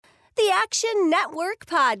the Action Network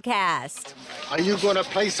podcast. Are you going to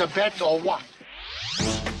place a bet or what?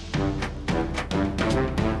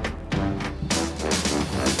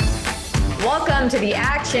 Welcome to the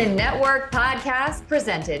Action Network podcast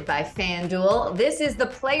presented by FanDuel. This is the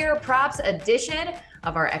Player Props edition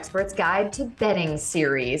of our Expert's Guide to Betting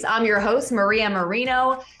series. I'm your host, Maria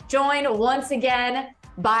Marino, joined once again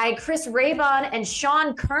by Chris Raybon and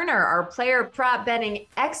Sean Koerner, our player prop betting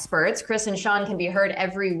experts. Chris and Sean can be heard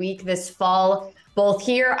every week this fall, both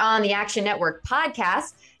here on the Action Network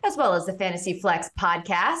podcast, as well as the Fantasy Flex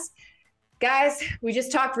podcast. Guys, we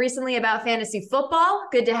just talked recently about fantasy football.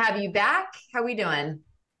 Good to have you back. How we doing?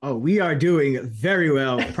 Oh, we are doing very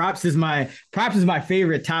well. Props is my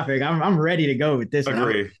favorite topic. I'm ready to go with this.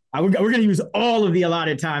 Agree. We're going to use all of the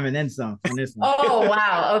allotted time and then some on this one. Oh,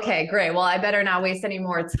 wow. Okay, great. Well, I better not waste any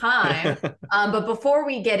more time. But before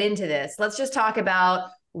we get into this, let's just talk about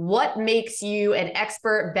what makes you an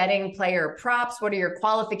expert betting player props. What are your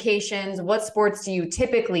qualifications? What sports do you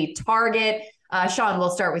typically target? Sean, we'll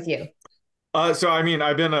start with you.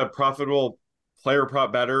 I've been a profitable player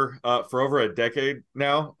prop better for over a decade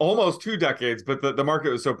now, almost 2 decades, but the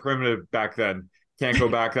market was so primitive back then. Can't go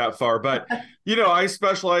back that far. But, I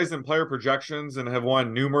specialize in player projections and have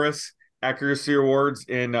won numerous accuracy awards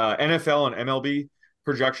in NFL and MLB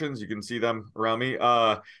projections. You can see them around me.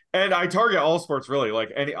 And I target all sports, really.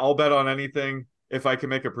 I'll bet on anything if I can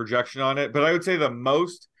make a projection on it. But I would say the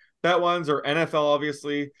most bet ones are NFL,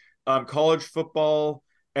 obviously, college football,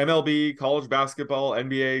 MLB, college basketball,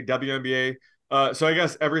 NBA, WNBA. So I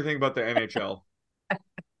guess everything but the NHL.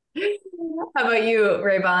 How about you,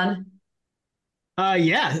 Raybon?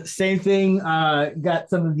 Yeah, same thing. Got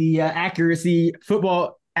some of the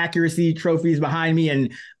football accuracy trophies behind me.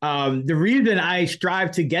 And the reason I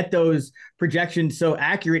strive to get those projections so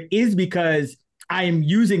accurate is because I am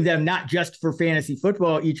using them not just for fantasy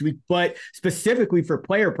football each week, but specifically for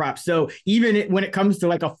player props. So even when it comes to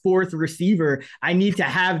like a fourth receiver, I need to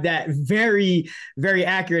have that very, very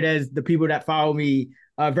accurate, as the people that follow me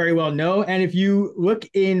very well know. And if you look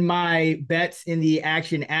in my bets in the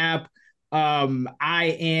Action app,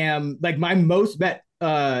 I am like my most bet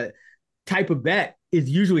type of bet is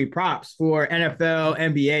usually props for NFL,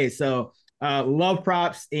 NBA. So love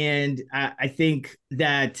props. And I think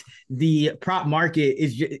that the prop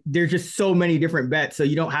market there's just so many different bets. So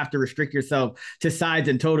you don't have to restrict yourself to sides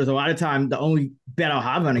and totals. A lot of time, the only bet I'll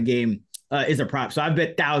have on a game is a prop. So I've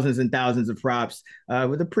bet thousands and thousands of props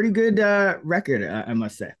with a pretty good record, I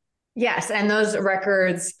must say. Yes, and those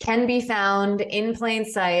records can be found in plain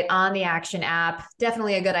sight on the Action app.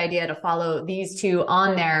 Definitely a good idea to follow these two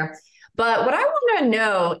on there. But what I want to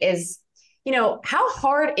know is, how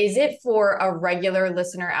hard is it for a regular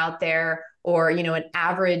listener out there or, an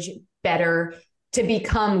average bettor to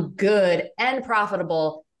become good and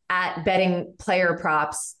profitable at betting player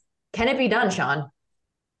props? Can it be done, Sean?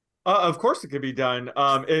 Of course it can be done.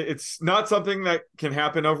 It's not something that can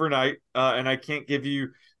happen overnight. And I can't give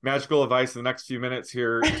you magical advice in the next few minutes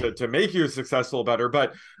here to make you a successful bettor.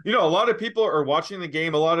 But, a lot of people are watching the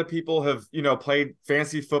game. A lot of people have, played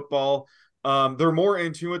fantasy football. They're more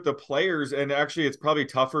in tune with the players, and actually it's probably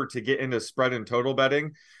tougher to get into spread and total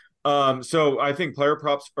betting. So I think player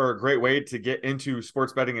props are a great way to get into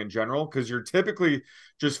sports betting in general, because you're typically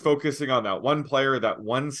just focusing on that one player, that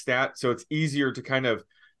one stat. So it's easier to kind of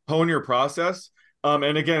hone your process.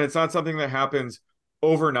 And again, it's not something that happens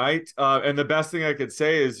overnight. And the best thing I could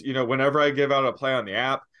say is, whenever I give out a play on the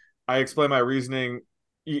app, I explain my reasoning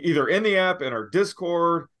either in the app, in our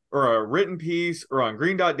Discord, or a written piece, or on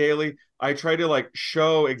Green Dot Daily. I try to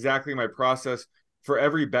show exactly my process for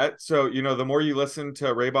every bet. So, the more you listen to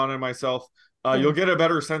Raybon and myself, you'll get a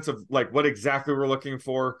better sense of what exactly we're looking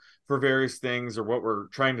for various things or what we're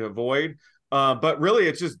trying to avoid. But really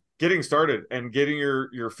it's just getting started and getting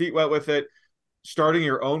your feet wet with it, starting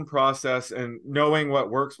your own process and knowing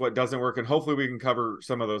what works, what doesn't work. And hopefully we can cover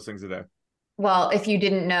some of those things today. Well, if you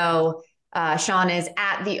didn't know, Sean is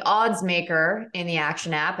at the Odds Maker in the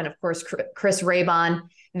Action app, and of course, Chris Raybon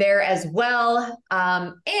there as well.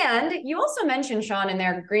 And you also mentioned, Sean, in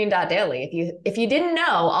there, Green Dot Daily. If you didn't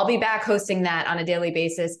know, I'll be back hosting that on a daily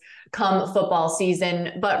basis come football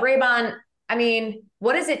season. But Raybon,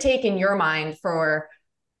 what does it take in your mind for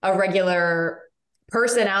a regular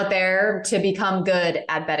person out there to become good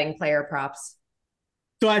at betting player props?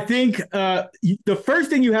 So I think the first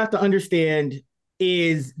thing you have to understand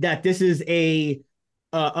is that this is a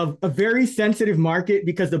very sensitive market,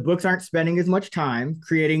 because the books aren't spending as much time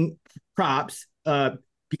creating props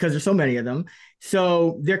because there's so many of them.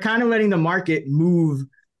 So they're kind of letting the market move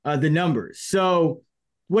the numbers. So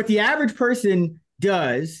what the average person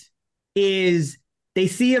does is They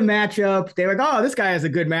see a matchup. They're like, oh, this guy has a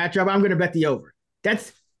good matchup. I'm going to bet the over.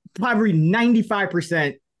 That's probably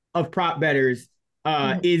 95% of prop bettors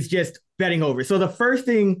is just betting over. So the first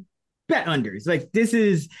thing, bet unders. Like this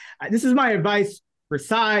is my advice for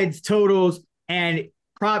sides, totals, and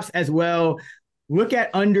props as well. Look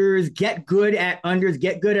at unders, get good at unders,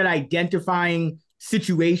 get good at identifying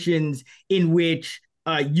situations in which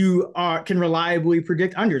you can reliably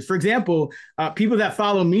predict unders. For example, people that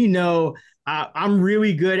follow me know I'm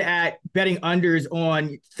really good at betting unders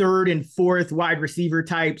on third and fourth wide receiver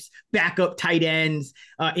types, backup tight ends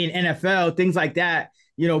in NFL, things like that,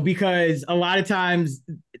 because a lot of times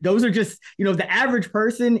those are just, the average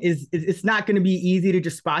person it's not going to be easy to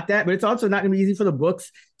just spot that, but it's also not going to be easy for the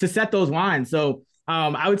books to set those lines. So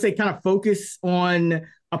I would say kind of focus on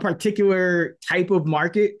a particular type of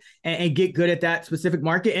market and get good at that specific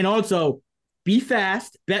market. And also be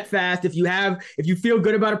fast, bet fast. If you feel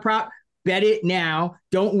good about a prop, bet it now.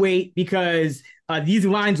 Don't wait, because these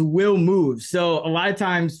lines will move. So a lot of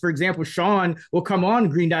times, for example, Sean will come on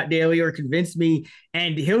Green Dot Daily or Convince Me,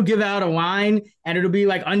 and he'll give out a line and it'll be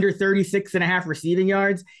like under 36.5 receiving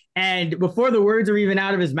yards. And before the words are even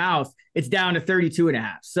out of his mouth, it's down to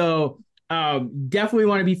 32.5. So definitely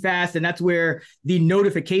want to be fast. And that's where the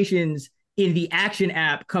notifications in the Action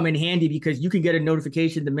app come in handy, because you can get a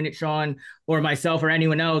notification the minute Sean or myself or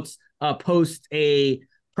anyone else post a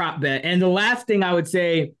prop bet. And the last thing I would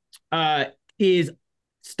say is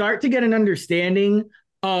start to get an understanding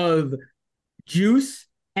of juice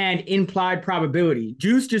and implied probability.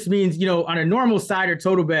 Juice just means, on a normal side or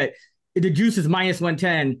total bet, the juice is minus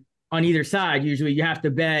 110 on either side. Usually you have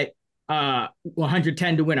to bet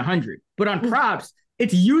 110 to win 100. But on props,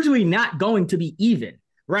 it's usually not going to be even,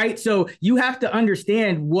 right? So you have to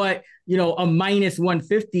understand what, a minus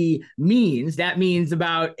 150 means. That means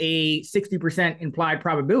about a 60% implied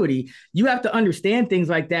probability. You have to understand things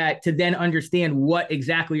like that to then understand what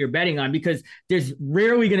exactly you're betting on, because there's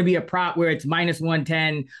rarely going to be a prop where it's minus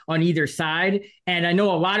 110 on either side. And I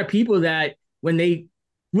know a lot of people that when they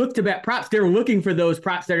look to bet props, they're looking for those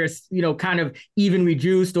props that are, kind of evenly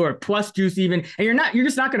juiced or plus juice even. And you're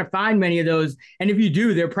just not going to find many of those. And if you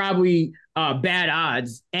do, they're probably bad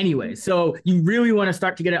odds anyway. So you really want to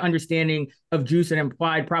start to get an understanding of juice and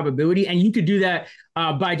implied probability. And you could do that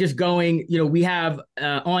by just going, we have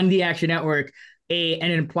on the Action Network,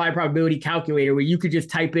 an implied probability calculator where you could just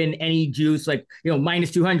type in any juice, like,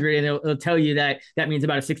 minus 200, and it'll tell you that means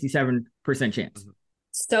about a 67% chance.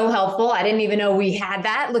 So helpful. I didn't even know we had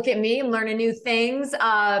that. Look at me, I'm learning new things.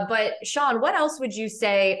 But Sean, what else would you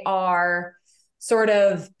say are sort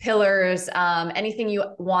of pillars? Anything you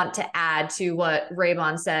want to add to what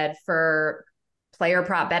Raybon said for player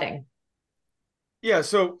prop betting? Yeah.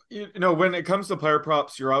 So, when it comes to player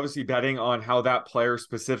props, you're obviously betting on how that player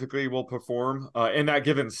specifically will perform in that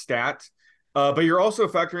given stat. But you're also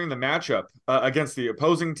factoring the matchup against the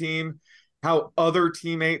opposing team, how other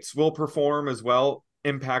teammates will perform as well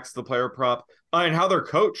impacts the player prop, and how their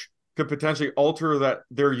coach could potentially alter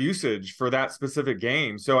their usage for that specific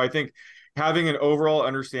game. So I think having an overall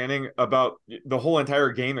understanding about the whole entire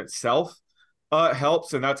game itself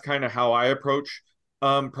helps, and that's kind of how I approach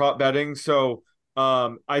prop betting. So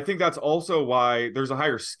I think that's also why there's a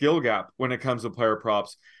higher skill gap when it comes to player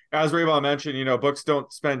props. As Raybon mentioned, books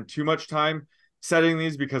don't spend too much time setting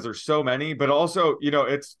these because there's so many, but also,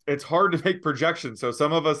 it's hard to make projections. So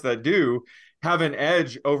some of us that do have an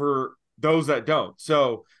edge over those that don't.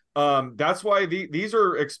 So that's why these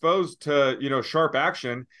are exposed to, sharp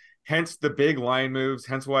action, hence the big line moves,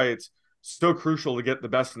 hence why it's so crucial to get the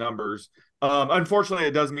best numbers. Unfortunately,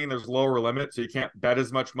 it does mean there's lower limits, so you can't bet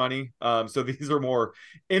as much money. So these are more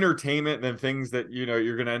entertainment than things that,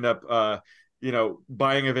 you're going to end up,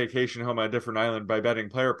 buying a vacation home on a different island by betting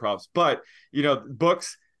player props. But,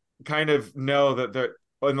 books kind of know that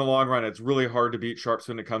in the long run, it's really hard to beat sharps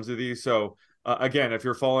when it comes to these. So again, if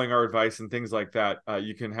you're following our advice and things like that,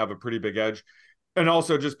 you can have a pretty big edge. And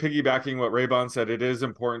also just piggybacking what Raybon said, it is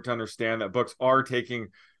important to understand that books are taking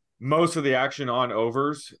most of the action on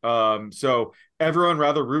overs. So everyone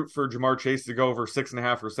rather root for Jamar Chase to go over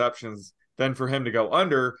 6.5 receptions than for him to go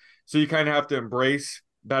under. So you kind of have to embrace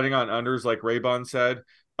betting on unders, like Raybon said.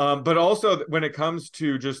 But also when it comes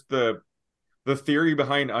to just the theory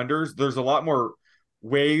behind unders, there's a lot more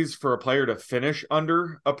ways for a player to finish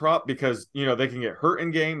under a prop, because they can get hurt in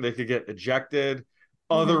game, they could get ejected,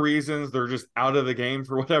 other reasons, they're just out of the game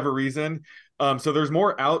for whatever reason. So there's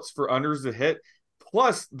more outs for unders to hit.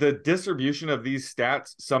 Plus the distribution of these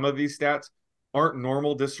stats, some of these stats aren't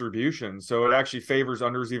normal distribution, so it actually favors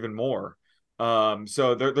unders even more.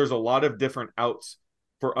 So there's a lot of different outs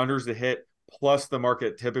for unders to hit. Plus the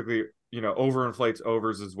market typically overinflates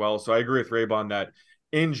overs as well. So I agree with Raybon that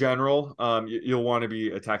in general, you'll want to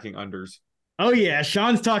be attacking unders. Oh yeah,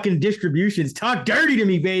 Sean's talking distributions. Talk dirty to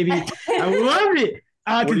me, baby. I love it.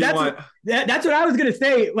 Because that's what I was gonna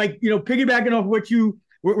say. Like, piggybacking off what you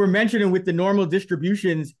were mentioning with the normal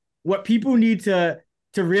distributions, what people need to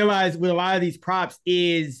realize with a lot of these props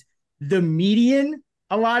is the median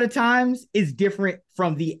a lot of times is different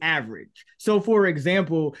from the average. So for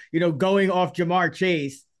example, going off Ja'Marr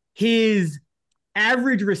Chase, his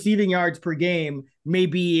average receiving yards per game may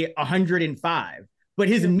be 105, but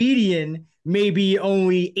his median may be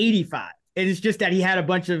only 85. And it's just that he had a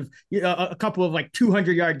bunch of, a couple of like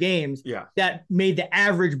 200-yard games that made the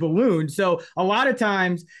average balloon. So a lot of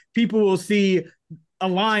times people will see a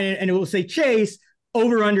line and it will say Chase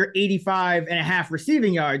over under 85 and a half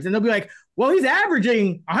receiving yards. And they'll be like, well, he's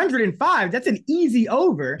averaging 105. That's an easy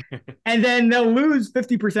over. And then they'll lose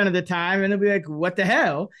 50% of the time. And they'll be like, what the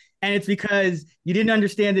hell? And it's because you didn't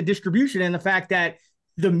understand the distribution and the fact that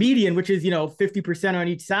the median, which is, 50% on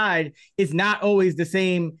each side, is not always the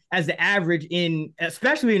same as the average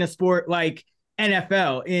especially in a sport like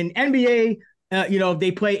NFL. In NBA,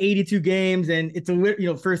 they play 82 games and it's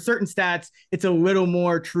for certain stats, it's a little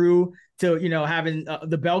more true to, having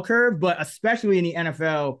the bell curve, but especially in the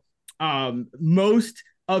NFL, most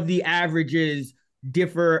of the averages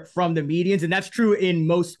differ from the medians. And that's true in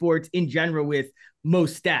most sports in general with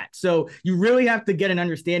most stats. So you really have to get an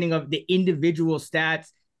understanding of the individual stats,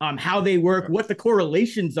 how they work, what the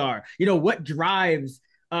correlations are, what drives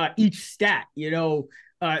each stat,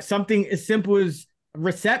 something as simple as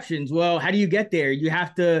receptions. Well, how do you get there? You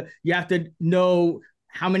have to know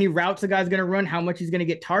how many routes the guy's going to run, how much he's going to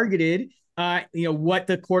get targeted, what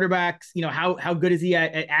the quarterbacks, how good is he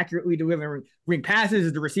at accurately delivering passes?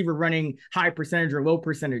 Is the receiver running high percentage or low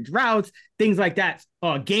percentage routes? Things like that.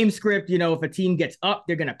 Game script, if a team gets up,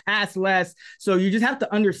 they're going to pass less. So you just have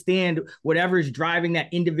to understand whatever is driving that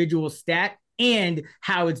individual stat and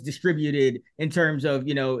how it's distributed in terms of,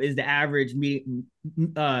 is the average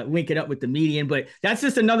link it up with the median. But that's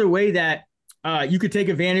just another way that you could take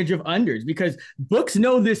advantage of unders, because books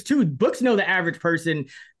know this too. Books know the average person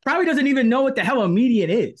probably doesn't even know what the hell a median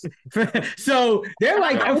is. So they're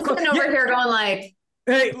like, I'm sitting over here going like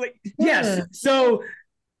yes. So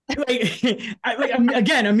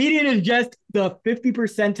again, a median is just the 50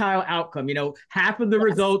 percentile outcome. Half of the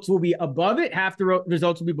results will be above it, half the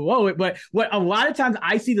results will be below it. But what a lot of times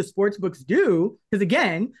I see the sports books do, because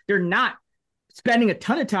again, they're not spending a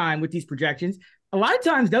ton of time with these projections. A lot of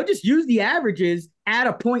times they'll just use the averages at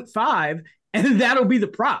a 0.5 and that'll be the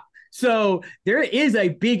prop. So there is a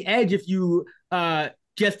big edge if you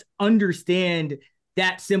just understand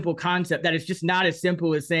that simple concept, that it's just not as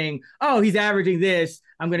simple as saying, oh, he's averaging this,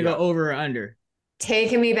 I'm going to go over or under.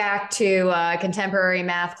 Taking me back to contemporary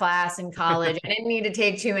math class in college. I didn't need to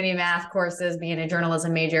take too many math courses being a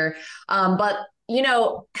journalism major. But,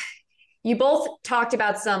 you both talked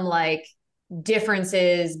about some like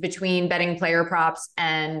differences between betting player props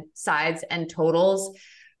and sides and totals.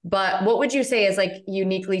 But what would you say is like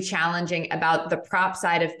uniquely challenging about the prop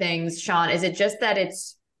side of things, Sean? Is it just that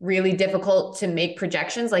it's really difficult to make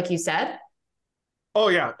projections, like you said? Oh,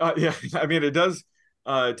 yeah. Yeah. I mean, it does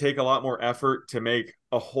take a lot more effort to make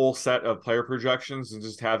a whole set of player projections and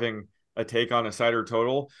just having a take on a side or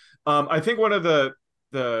total. I think one of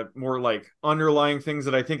the more like underlying things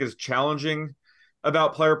that I think is challenging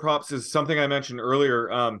about player props is something I mentioned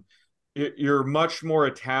earlier. You're much more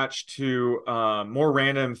attached to more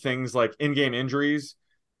random things like in-game injuries,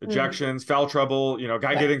 ejections, foul trouble,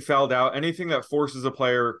 guy getting fouled out, anything that forces a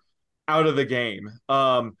player out of the game.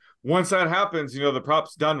 Once that happens, the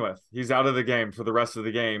prop's done with. He's out of the game for the rest of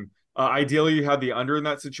the game. Ideally, you had the under in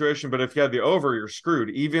that situation, but if you had the over, you're screwed.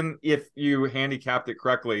 Even if you handicapped it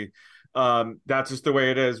correctly, that's just the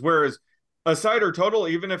way it is. Whereas a side or total,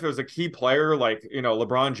 even if it was a key player like,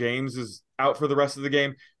 LeBron James is out for the rest of the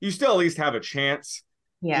game, you still at least have a chance.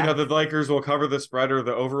 Yeah. The Lakers will cover the spread or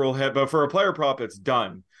the over will hit, but for a player prop, it's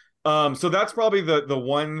done. So that's probably the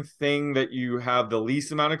one thing that you have the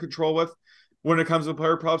least amount of control with when it comes to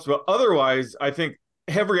player props. But otherwise, I think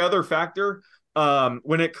every other factor,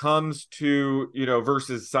 when it comes to,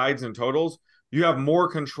 versus sides and totals, you have more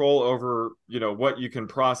control over, what you can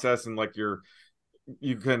process and like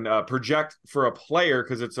you can project for a player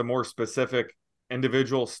because it's a more specific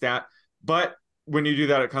individual stat. But when you do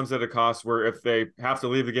that, it comes at a cost where if they have to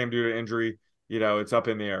leave the game due to injury, it's up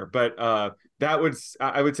in the air. But I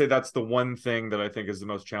would say that's the one thing that I think is the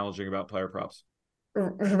most challenging about player props.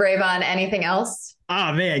 Raybon, anything else?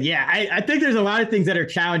 Oh man, yeah. I think there's a lot of things that are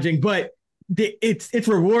challenging, but it's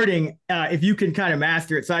rewarding if you can kind of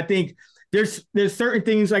master it. So I think there's certain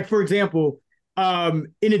things, like, for example,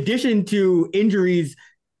 in addition to injuries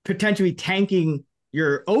potentially tanking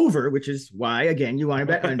your over, which is why, again, you want to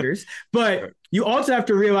bet unders, but you also have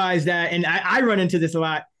to realize that, and I run into this a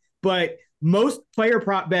lot, but most player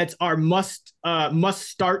prop bets are must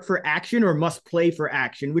start for action or must play for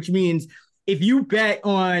action, which means if you bet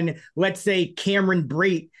on, let's say, Cameron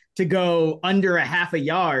Brate to go under a half a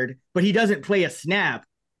yard, but he doesn't play a snap,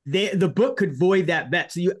 the book could void that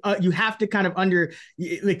bet. So you have to kind of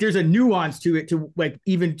there's a nuance to it, to like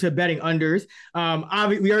even to betting unders.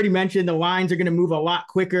 Obviously, we already mentioned the lines are going to move a lot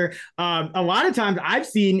quicker. A lot of times I've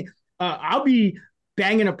seen I'll be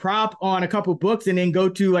banging a prop on a couple books and then go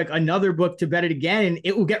to like another book to bet it again, and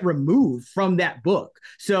it will get removed from that book.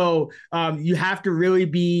 So you have to really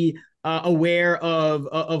be aware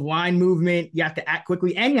of line movement. You have to act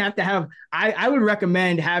quickly, and you have to have, I would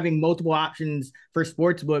recommend having multiple options for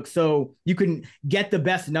sports books so you can get the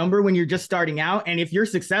best number when you're just starting out. And if you're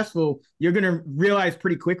successful, you're going to realize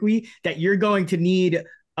pretty quickly that you're going to need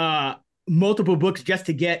multiple books just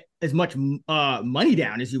to get as much money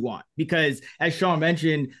down as you want, because as Sean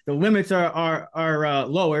mentioned, the limits are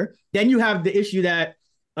lower. Then you have the issue that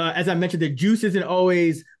as I mentioned, the juice isn't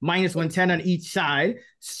always minus 110 on each side.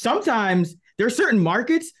 Sometimes there are certain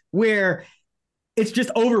markets where it's just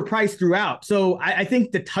overpriced throughout. So I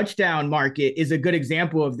think the touchdown market is a good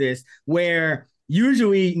example of this, where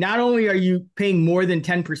usually not only are you paying more than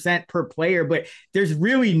 10% per player, but there's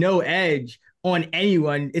really no edge on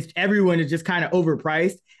anyone. Everyone is just kind of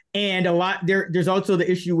overpriced. And there's also the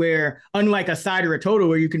issue where, unlike a side or a total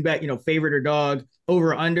where you can bet, favorite or dog,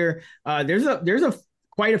 over or under, there's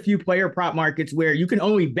quite a few player prop markets where you can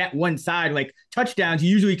only bet one side. Like touchdowns,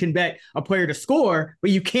 you usually can bet a player to score,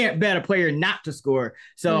 but you can't bet a player not to score.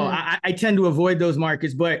 So I tend to avoid those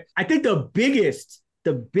markets. But I think the biggest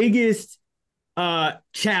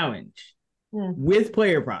challenge with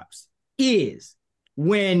player props is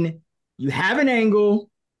when you have an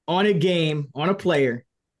angle on a game, on a player,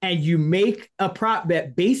 and you make a prop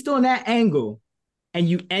bet based on that angle, and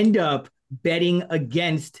you end up betting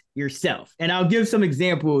against yourself. And I'll give some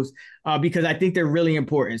examples because I think they're really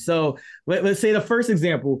important. So let's say the first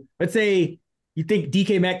example, let's say you think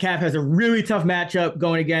DK Metcalf has a really tough matchup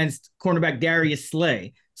going against cornerback Darius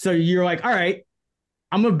Slay. So you're like, all right,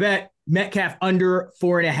 I'm going to bet Metcalf under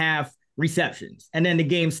 4.5 receptions. And then the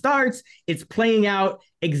game starts, it's playing out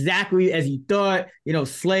exactly as you thought.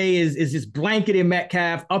 Slay is just blanketing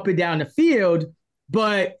Metcalf up and down the field,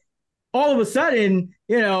 but all of a sudden,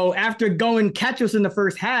 after going catch us in the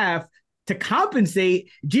first half to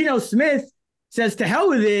compensate, Geno Smith says, to hell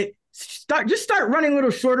with it, start running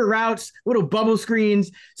little shorter routes, little bubble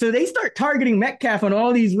screens. So they start targeting Metcalf on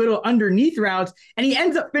all these little underneath routes, and he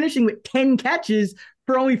ends up finishing with 10 catches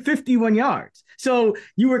for only 51 yards. So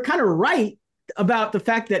you were kind of right about the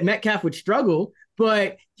fact that Metcalf would struggle,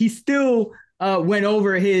 but he still went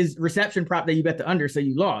over his reception prop that you bet the under, so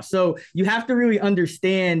you lost. So you have to really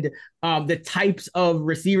understand the types of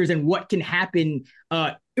receivers and what can happen,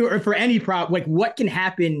 or for any prop, like what can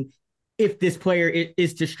happen if this player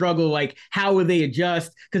is to struggle, like how will they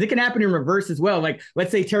adjust? Because it can happen in reverse as well. Like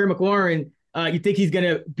let's say Terry McLaurin, you think he's going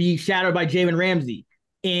to be shadowed by Jalen Ramsey.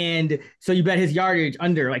 And so you bet his yardage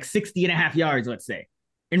under like 60.5 yards, let's say.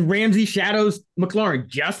 And Ramsey shadows McLaurin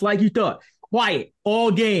just like you thought. Quiet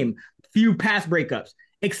all game. Few pass breakups,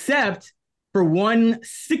 except for one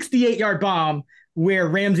 68-yard bomb where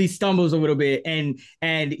Ramsey stumbles a little bit and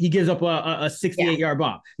he gives up a 68-yard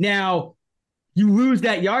bomb. Now, you lose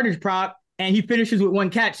that yardage prop and he finishes with one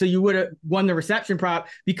catch, so you would have won the reception prop,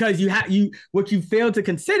 because what you failed to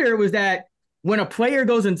consider was that when a player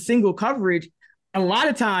goes in single coverage, a lot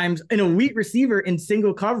of times an elite receiver in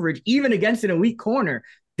single coverage, even against an elite corner,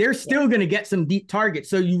 they're still going to get some deep targets.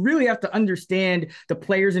 So you really have to understand the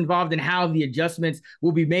players involved and how the adjustments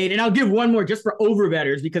will be made. And I'll give one more just for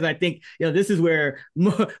overbetters, because I think this is where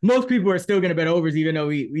most people are still going to bet overs, even though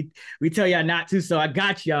we tell y'all not to. So I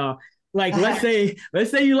got y'all. Like let's say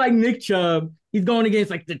you like Nick Chubb. He's going against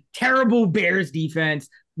like the terrible Bears defense,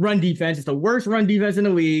 run defense. It's the worst run defense in the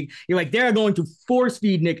league. You're like, they're going to force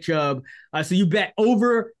feed Nick Chubb. So you bet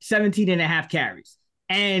over 17.5 carries,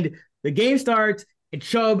 and the game starts. And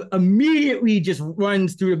Chubb immediately just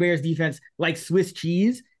runs through the Bears defense like Swiss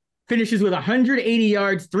cheese, finishes with 180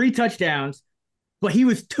 yards, 3 touchdowns, but he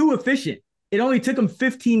was too efficient. It only took him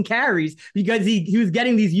 15 carries because he was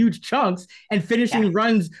getting these huge chunks and finishing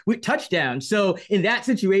runs with touchdowns. So in that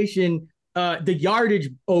situation, the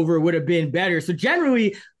yardage over would have been better. So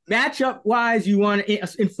generally, matchup-wise, you want,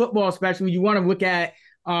 in football especially, you want to look at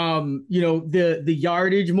the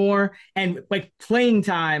yardage more, and like playing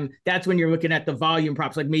time, that's when you're looking at the volume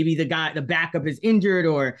props, like maybe the backup is injured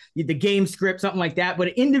or the game script, something like that. But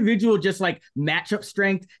individual, just like matchup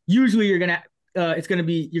strength, usually you're gonna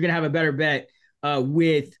have a better bet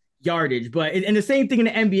with yardage. But and the same thing in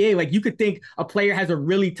the NBA, like you could think a player has a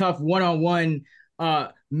really tough one-on-one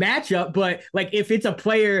matchup, but like if it's a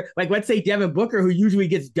player like, let's say Devin Booker, who usually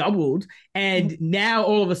gets doubled, and now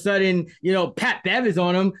all of a sudden Pat Bev is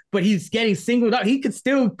on him, but he's getting singled out, he could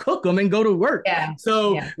still cook him and go to work.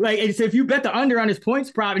 So if you bet the under on his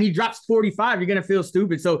points prop and he drops 45, you're gonna feel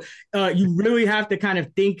stupid. So you really have to kind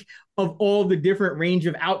of think of all the different range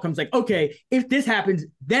of outcomes. Like, okay, if this happens,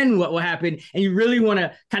 then what will happen? And you really want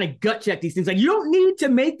to kind of gut check these things. Like, you don't need to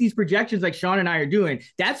make these projections like Sean and I are doing.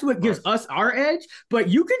 That's what gives us our edge. But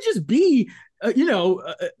you can just be,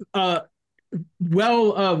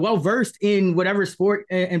 well versed in whatever sport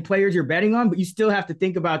and players you're betting on. But you still have to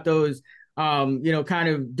think about those, kind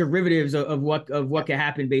of derivatives of what can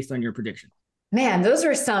happen based on your prediction. Man, those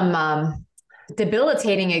are some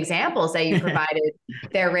debilitating examples that you provided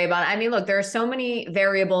there, Raybon. I mean, look, there are so many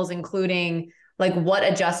variables, including like what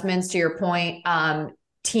adjustments, to your point,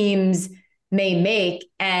 teams may make.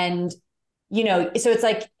 And, so it's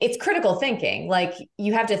like, it's critical thinking. Like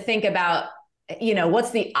you have to think about,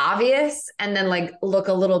 what's the obvious, and then like look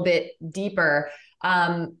a little bit deeper.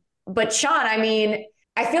 But Sean, I mean,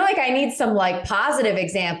 I feel like I need some like positive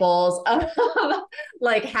examples of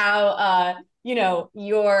like how,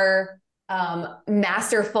 your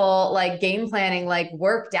masterful like game planning like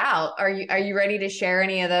worked out. Are you ready to share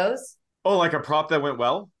any of those? Oh, like a prop that went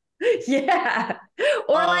well? Yeah.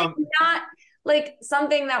 Or like not like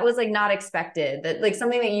something that was like not expected, that like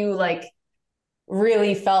something that you like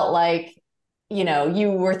really felt like,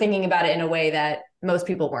 you were thinking about it in a way that most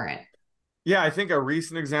people weren't. Yeah, I think a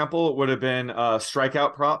recent example would have been a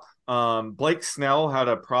strikeout prop. Blake Snell had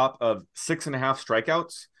a prop of 6.5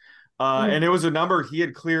 strikeouts. And it was a number he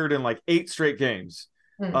had cleared in like 8 straight games.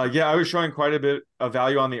 I was showing quite a bit of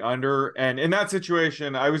value on the under. And in that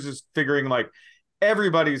situation, I was just figuring like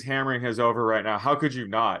everybody's hammering his over right now. How could you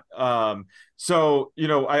not? So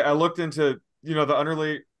I looked into,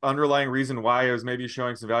 the underlying reason why I was maybe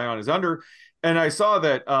showing some value on his under. And I saw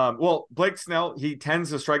that, Blake Snell, he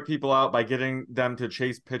tends to strike people out by getting them to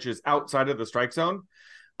chase pitches outside of the strike zone.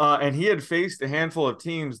 And he had faced a handful of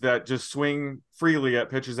teams that just swing freely at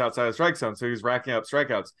pitches outside the strike zone. So he's racking up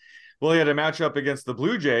strikeouts. Well, he had a matchup against the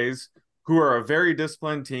Blue Jays, who are a very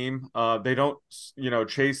disciplined team. They don't,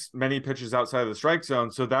 chase many pitches outside of the strike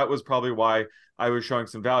zone. So that was probably why I was showing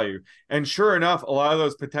some value. And sure enough, a lot of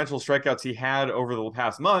those potential strikeouts he had over the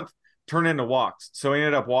past month turned into walks. So he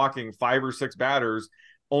ended up walking 5 or 6 batters,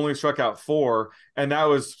 only struck out 4. And that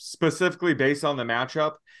was specifically based on the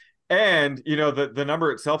matchup. And, the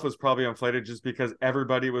number itself was probably inflated just because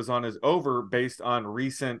everybody was on his over based on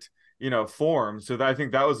recent, form. So I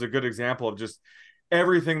think that was a good example of just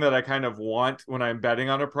everything that I kind of want when I'm betting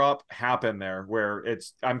on a prop happened there, where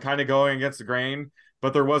I'm kind of going against the grain,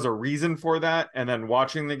 but there was a reason for that. And then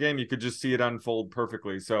watching the game, you could just see it unfold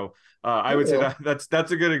perfectly. So I would say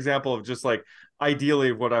that's a good example of just like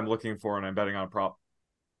ideally what I'm looking for when I'm betting on a prop.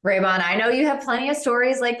 Raybon, I know you have plenty of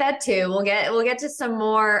stories like that too. We'll get to some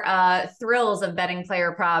more thrills of betting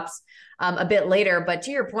player props a bit later. But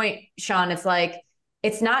to your point, Sean, it's like,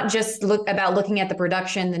 it's not just about looking at the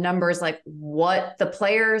production, the numbers, like what the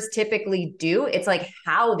players typically do. It's like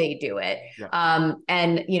how they do it. Yeah.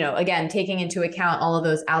 And, again, taking into account all of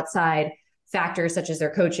those outside factors such as their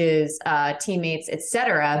coaches, teammates, et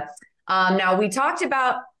cetera. Now, we talked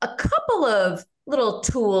about a couple of little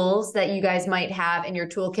tools that you guys might have in your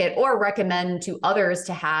toolkit or recommend to others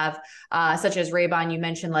to have, such as Raybon, you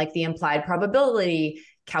mentioned like the implied probability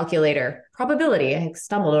calculator. I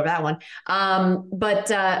stumbled over that one. But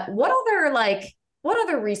what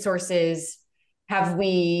other resources have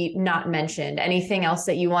we not mentioned? Anything else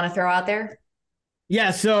that you want to throw out there?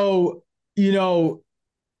 Yeah. So,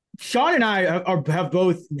 Sean and I have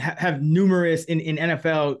both have numerous in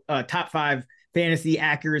NFL top 5 fantasy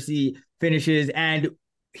accuracy finishes. And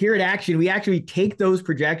here at Action, we actually take those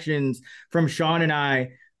projections from Sean and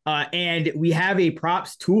I, and we have a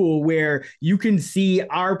props tool where you can see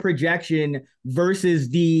our projection versus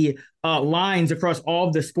the lines across all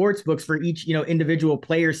of the sports books for each, individual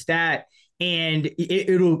player stat. And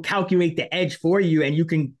it'll calculate the edge for you, and you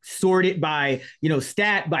can sort it by,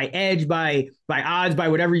 stat, by edge, by odds, by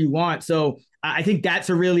whatever you want. So I think that's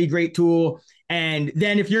a really great tool. And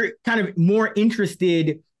then if you're kind of more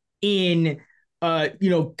interested in, kind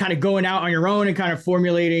of going out on your own and kind of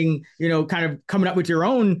formulating, kind of coming up with your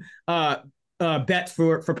own bets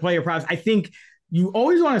for player props, I think you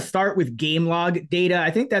always want to start with game log data.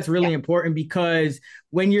 I think that's really important because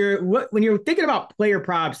when you're thinking about player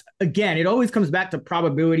props, again, it always comes back to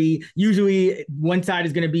probability. Usually one side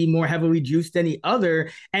is going to be more heavily juiced than the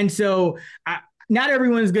other. And so not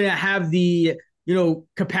everyone's going to have the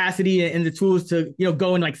capacity and the tools to,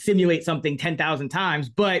 go and like simulate something 10,000 times.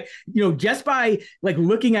 But, just by like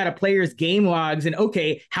looking at a player's game logs and,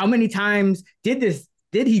 okay, how many times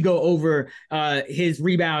did he go over his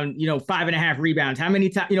rebound, 5.5 rebounds? How many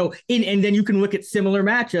times, and then you can look at similar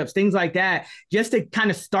matchups, things like that, just to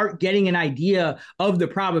kind of start getting an idea of the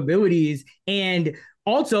probabilities. And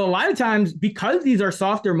also, a lot of times, because these are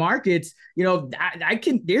softer markets,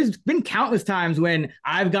 there's been countless times when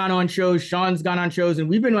I've gone on shows, Sean's gone on shows, and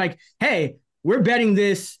we've been like, hey, we're betting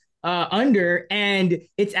this under, and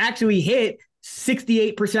it's actually hit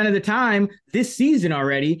 68% of the time this season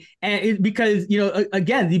already. And because,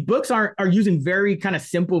 again, the books are using very kind of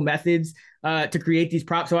simple methods to create these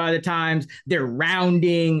props. A lot of the times they're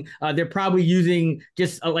rounding, they're probably using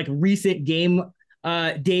just like recent game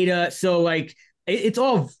data. So like it's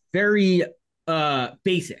all very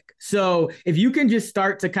basic. So if you can just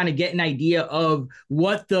start to kind of get an idea of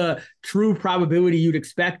what the true probability you'd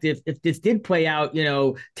expect if this did play out,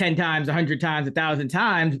 10 times, 100 times, 1,000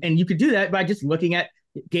 times, and you could do that by just looking at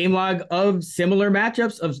game log of similar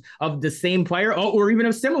matchups of the same player or even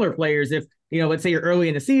of similar players. If, let's say you're early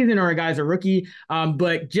in the season or a guy's a rookie,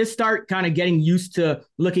 but just start kind of getting used to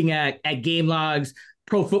looking at game logs.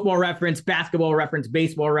 Pro Football Reference, Basketball Reference,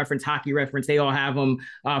 Baseball Reference, Hockey Reference, they all have them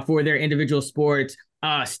for their individual sports.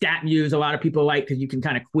 StatMuse, a lot of people like because you can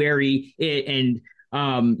kind of query it and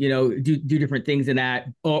do different things in that,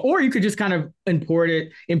 or you could just kind of import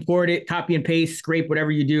it, copy and paste, scrape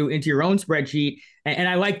whatever you do into your own spreadsheet. And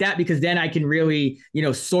I like that because then I can really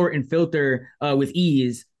sort and filter with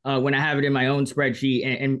ease. When I have it in my own spreadsheet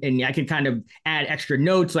and I can kind of add extra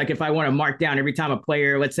notes. Like if I want to mark down every time a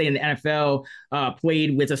player, let's say in the NFL,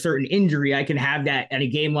 played with a certain injury, I can have that at a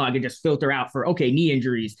game log and just filter out for, okay, knee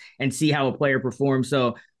injuries and see how a player performs.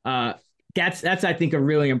 So that's I think a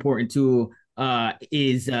really important tool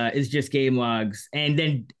is just game logs. And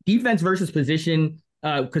then defense versus position,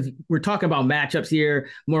 because we're talking about matchups here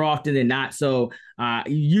more often than not. So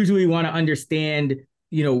you usually want to understand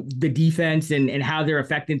the defense and how they're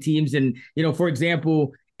affecting teams. And, for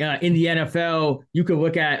example, in the NFL, you could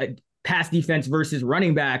look at pass defense versus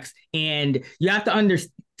running backs, and you have to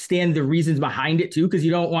understand the reasons behind it too, because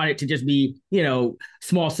you don't want it to just be,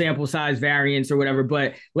 small sample size variance or whatever.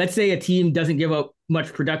 But let's say a team doesn't give up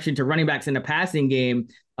much production to running backs in the passing game.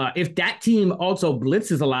 If that team also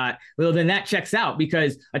blitzes a lot, well, then that checks out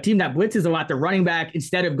because a team that blitzes a lot, the running back,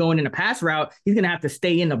 instead of going in a pass route, he's going to have to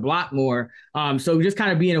stay in the block more. So just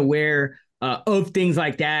kind of being aware of things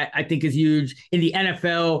like that, I think is huge. In the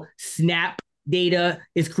NFL, snap data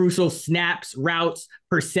is crucial. Snaps, routes,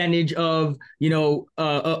 percentage of,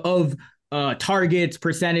 targets,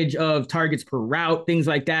 percentage of targets per route, things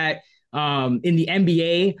like that. In the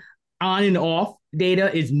NBA, on and off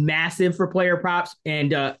data is massive for player props.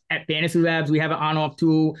 And at Fantasy Labs, we have an on-off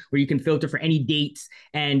tool where you can filter for any dates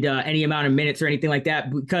and any amount of minutes or anything like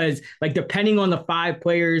that. Because like depending on the 5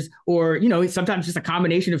 players or, sometimes just a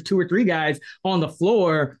combination of 2 or 3 guys on the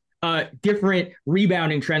floor, different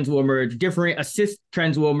rebounding trends will emerge, different assist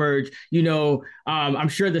trends will emerge. I'm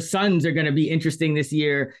sure the Suns are going to be interesting this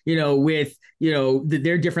year, with,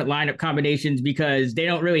 their different lineup combinations because they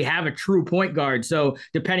don't really have a true point guard. So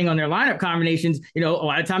depending on their lineup combinations, a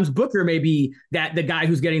lot of times Booker may be the guy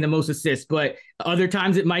who's getting the most assists, but other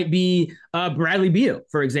times it might be Bradley Beal,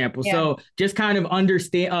 for example. Yeah. So just kind of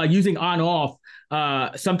understand using on-off,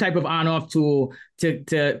 some type of on-off tool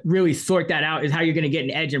to really sort that out is how you're going to get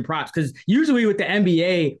an edge in props. Because usually with the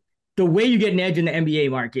NBA, the way you get an edge in the NBA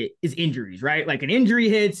market is injuries, right? Like an injury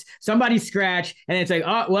hits, somebody scratch, and it's like,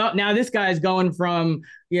 oh, well, now this guy's going from,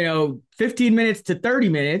 15 minutes to 30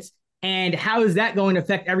 minutes. And how is that going to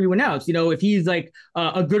affect everyone else? If he's like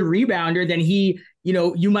a good rebounder, then he,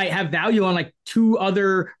 you might have value on like 2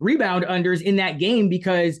 other rebound unders in that game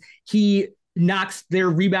because he knocks their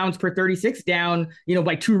rebounds per 36 down,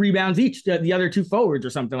 by 2 rebounds each, the other 2 forwards or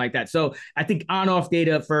something like that. So I think on-off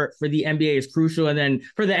data for the NBA is crucial. And then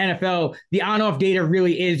for the NFL, the on-off data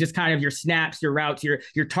really is just kind of your snaps, your routes,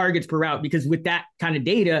 your targets per route, because with that kind of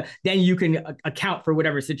data, then you can account for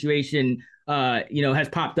whatever situation, has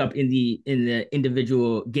popped up in the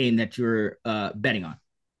individual game that you're betting on.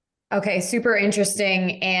 Okay. Super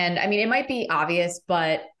interesting. And I mean, it might be obvious,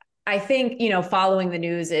 but I think, following the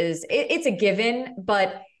news it's a given,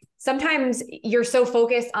 but sometimes you're so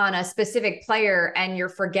focused on a specific player and you're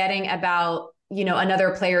forgetting about,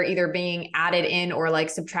 another player either being added in or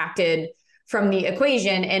like subtracted from the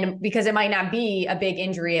equation. And because it might not be a big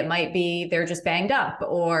injury, it might be they're just banged up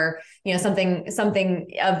or, something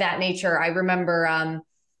of that nature. I remember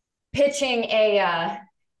pitching a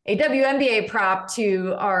WNBA prop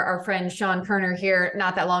to our friend Sean Kerner here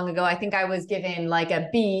not that long ago. I think I was given like a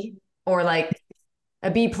B or like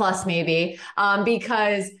a B plus maybe,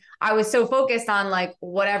 because I was so focused on like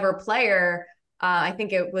whatever player. I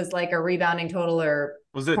think it was like a rebounding total or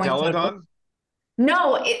was it Deladon?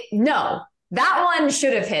 No, that one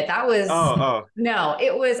should have hit. That was no,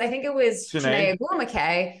 it was. I think it was Shanae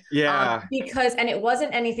Ogwumike. Yeah, because and it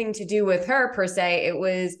wasn't anything to do with her per se. It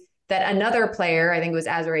was that another player, I think it was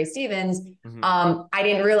Azurá Stevens. I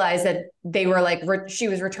didn't realize that they were like she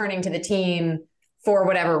was returning to the team for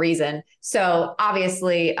whatever reason. So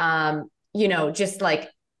obviously, just like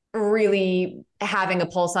really having a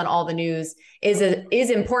pulse on all the news is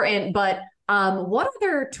important. But what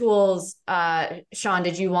other tools, Sean,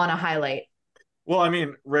 did you want to highlight? Well, I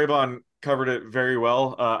mean, Raybon covered it very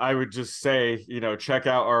well. I would just say, check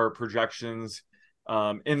out our projections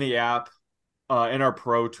in the app, in our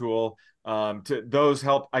pro tool. Those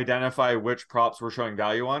help identify which props we're showing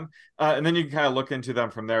value on. And then you can kind of look into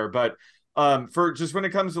them from there. But for just when it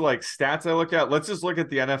comes to like stats I look at, let's just look at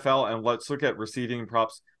the NFL and let's look at receiving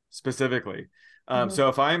props specifically. So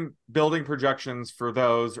if I'm building projections for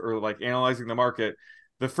those or like analyzing the market,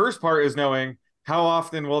 the first part is knowing how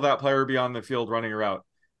often will that player be on the field running a route.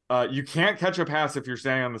 You can't catch a pass if you're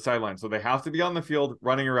standing on the sideline. So they have to be on the field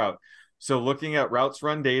running a route. So looking at routes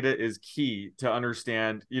run data is key to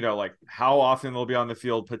understand, like how often they'll be on the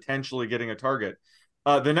field, potentially getting a target.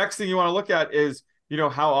 The next thing you want to look at is,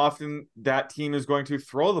 how often that team is going to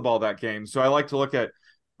throw the ball that game. So I like to look at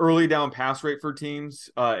early down pass rate for teams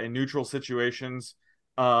in neutral situations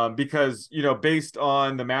because, based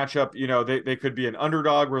on the matchup, they could be an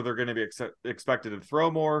underdog where they're going to be expected to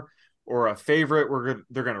throw more, or a favorite where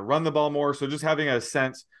they're going to run the ball more. So just having a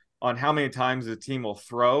sense on how many times the team will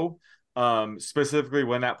throw, specifically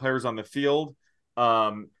when that player's on the field,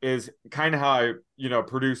 is kind of how I,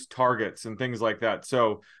 produce targets and things like that.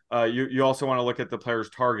 So you also want to look at the player's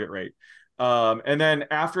target rate. And then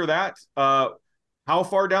after that, how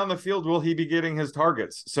far down the field will he be getting his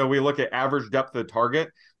targets? So we look at average depth of target.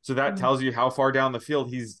 So that tells you how far down the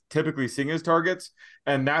field he's typically seeing his targets.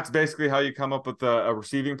 And that's basically how you come up with a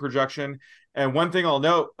receiving projection. And one thing I'll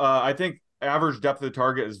note, I think average depth of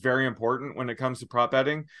target is very important when it comes to prop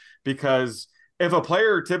betting, because if a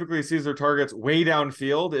player typically sees their targets way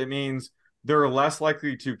downfield, it means they're less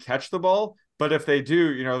likely to catch the ball. But if they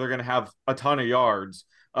do, they're going to have a ton of yards.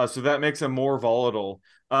 So that makes them more volatile.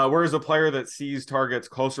 Whereas a player that sees targets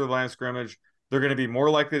closer to the line of scrimmage, they're going to be more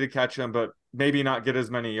likely to catch them, but maybe not get as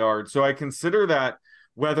many yards. So I consider that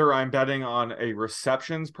whether I'm betting on a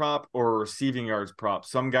receptions prop or a receiving yards prop.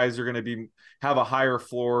 Some guys are going to have a higher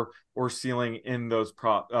floor or ceiling in those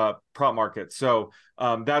prop markets. So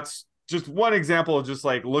that's just one example of just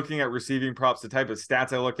like looking at receiving props, the type of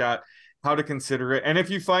stats I look at, how to consider it. And if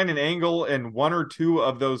you find an angle in one or two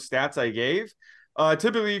of those stats I gave,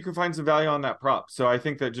 typically you can find some value on that prop. So I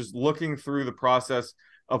think that just looking through the process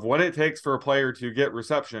of what it takes for a player to get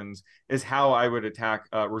receptions is how I would attack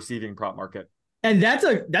receiving prop market. And that's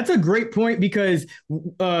a great point, because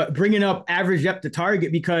bringing up average depth to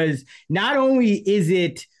target, because not only is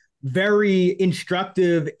it very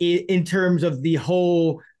instructive in terms of the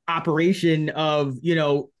whole operation of,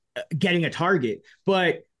 getting a target,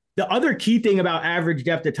 but the other key thing about average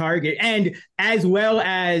depth to target, and as well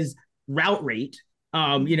as route rate,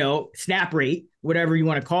 snap rate, whatever you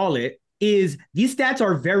want to call it, is these stats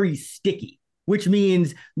are very sticky, which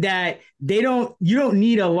means that you don't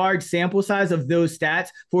need a large sample size of those stats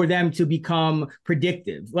for them to become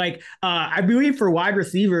predictive. Like I believe for wide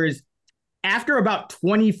receivers, after about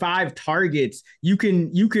 25 targets,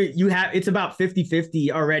 it's about 50-50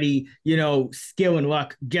 already, skill and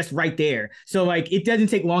luck just right there. So like, it doesn't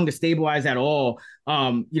take long to stabilize at all.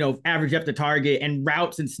 Average depth to target and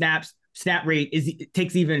routes and snap rate it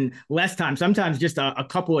takes even less time, sometimes just a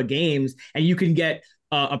couple of games, and you can get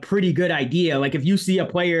a pretty good idea. Like if you see a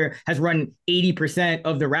player has run 80%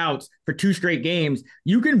 of the routes for 2 straight games,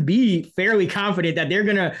 you can be fairly confident that they're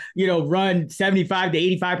going to, run 75 to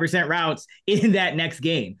 85% routes in that next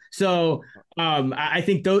game. So I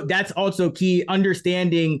think that's also key,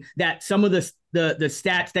 understanding that some of the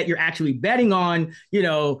stats that you're actually betting on,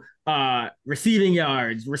 receiving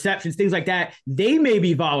yards, receptions, things like that, they may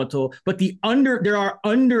be volatile, but there are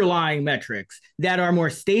underlying metrics that are more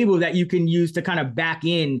stable that you can use to kind of back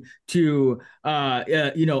in to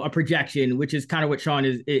a projection, which is kind of what Sean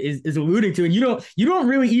is alluding to. And you don't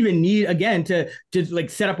really even need, again, to like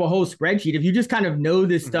set up a whole spreadsheet. If you just kind of know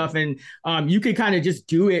this stuff, and you can kind of just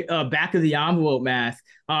do it back of the envelope math.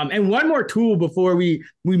 And one more tool before we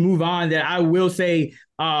move on that I will say,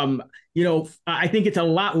 I think it's a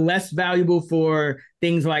lot less valuable for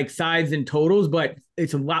things like sides and totals, but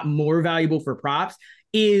it's a lot more valuable for props,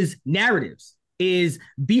 is narratives, is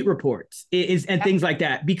beat reports, and things like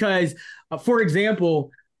that. Because, for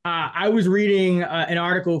example, I was reading an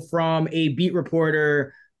article from a beat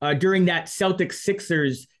reporter during that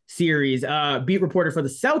Celtics-Sixers series, beat reporter for the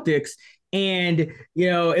Celtics. And,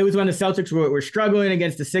 it was when the Celtics were struggling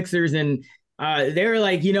against the Sixers, and they were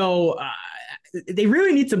like, they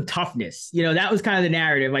really need some toughness. That was kind of the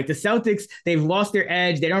narrative. Like the Celtics, they've lost their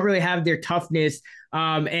edge. They don't really have their toughness.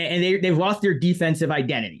 And they've lost their defensive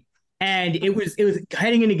identity. And it was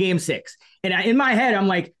heading into game 6. And in my head, I'm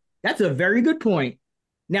like, that's a very good point.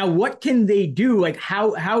 Now, what can they do? Like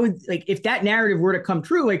how would, like, if that narrative were to come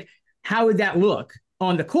true, like how would that look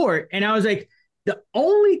on the court? And I was like, the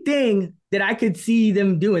only thing that I could see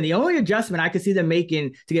them doing, the only adjustment I could see them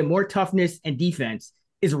making to get more toughness and defense,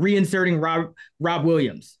 is reinserting Rob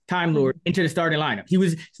Williams, Time Lord, into the starting lineup. He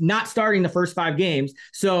was not starting the first 5 games.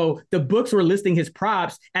 So the books were listing his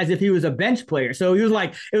props as if he was a bench player. So it was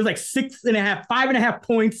like 5.5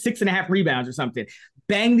 points, 6.5 rebounds or something.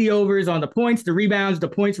 Bang the overs on the points,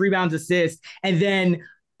 rebounds, assists. And then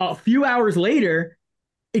a few hours later,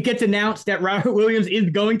 it gets announced that Robert Williams is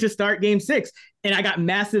going to start game 6. And I got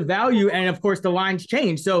massive value. And of course the lines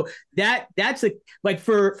change. So that's like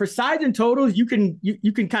for sides and totals, you can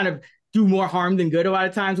kind of do more harm than good a lot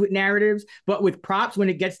of times with narratives. But with props, when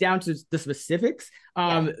it gets down to the specifics,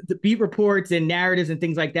 the beat reports and narratives and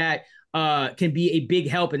things like that can be a big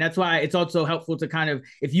help. And that's why it's also helpful to kind of,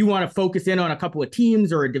 if you want to focus in on a couple of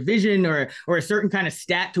teams or a division or a certain kind of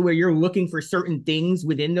stat to where you're looking for certain things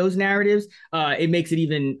within those narratives, it makes it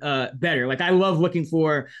even better. Like I love looking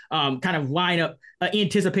for kind of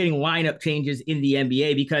anticipating lineup changes in the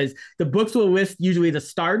NBA, because the books will list usually the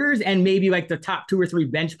starters and maybe like the top 2 or 3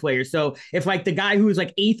 bench players. So if like the guy who's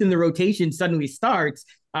like 8th in the rotation suddenly starts,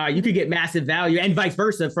 you could get massive value, and vice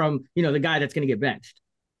versa from, the guy that's going to get benched.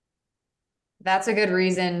 That's a good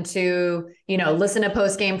reason to, listen to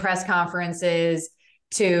post-game press conferences,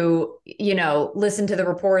 to, listen to the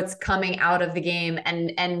reports coming out of the game,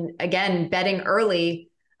 and again, betting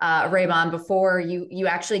early, Raybon, before you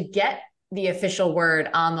actually get the official word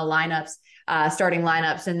on the lineups, starting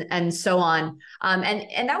lineups and so on.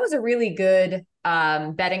 And that was a really good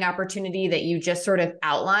betting opportunity that you just sort of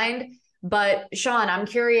outlined. But Sean, I'm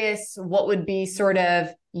curious, what would be sort of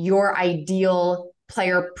your ideal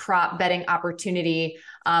player prop betting opportunity?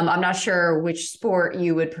 I'm not sure which sport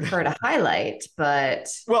you would prefer to highlight, but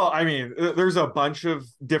I mean, there's a bunch of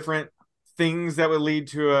different things that would lead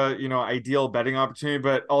to a ideal betting opportunity,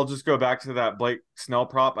 but I'll just go back to that Blake Snell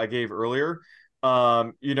prop I gave earlier.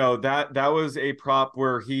 That was a prop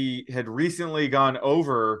where he had recently gone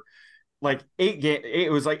over like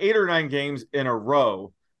 8 or 9 games in a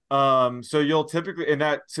row. So you'll typically, in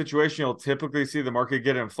that situation, see the market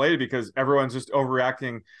get inflated because everyone's just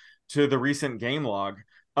overreacting to the recent game log.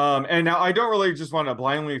 And now I don't really just want to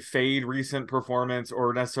blindly fade recent performance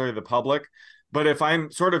or necessarily the public, but if I'm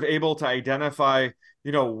sort of able to identify,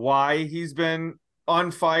 why he's been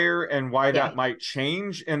on fire and why that might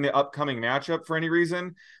change in the upcoming matchup for any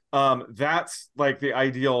reason, that's like the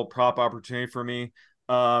ideal prop opportunity for me,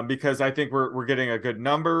 because I think we're getting a good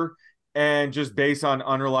number. And just based on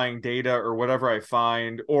underlying data or whatever I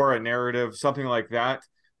find, or a narrative, something like that,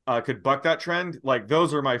 could buck that trend. Like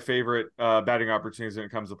those are my favorite betting opportunities when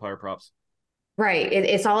it comes to player props. Right.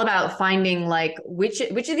 It's all about finding like which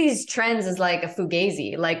of these trends is like a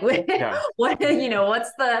fugazi. Like what's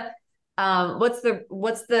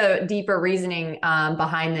the deeper reasoning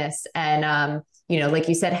behind this? And like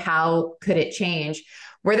you said, how could it change?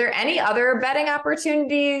 Were there any other betting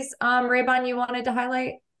opportunities, Raybon, you wanted to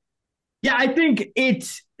highlight? Yeah, I think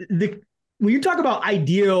when you talk about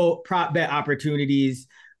ideal prop bet opportunities,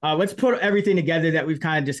 let's put everything together that we've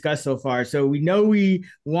kind of discussed so far. So we know we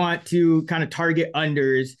want to kind of target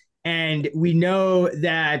unders, and we know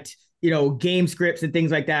that, game scripts and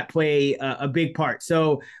things like that play a big part.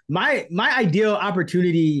 So my ideal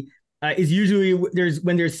opportunity is usually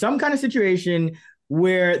when there's some kind of situation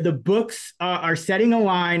where the books are setting a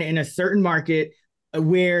line in a certain market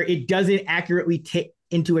where it doesn't accurately take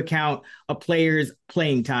into account a player's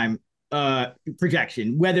playing time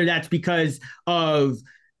projection, whether that's because of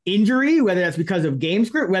injury, whether that's because of game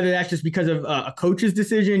script, whether that's just because of a coach's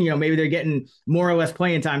decision. Maybe they're getting more or less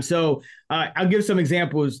playing time. So I'll give some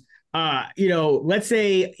examples. Let's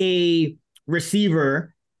say a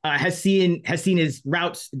receiver has seen his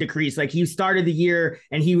routes decrease. Like he started the year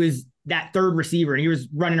and he was that third receiver and he was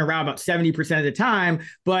running around about 70% of the time,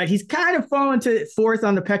 but he's kind of fallen to fourth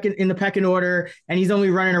in the pecking order, and he's only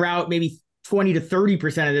running around maybe 20 to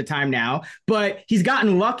 30% of the time now, but he's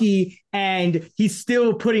gotten lucky and he's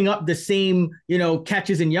still putting up the same,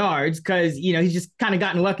 catches and yards because, he's just kind of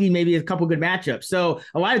gotten lucky, maybe a couple good matchups. So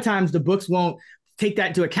a lot of times the books won't take that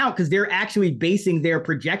into account because they're actually basing their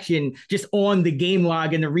projection just on the game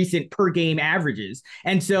log and the recent per game averages.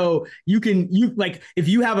 And so if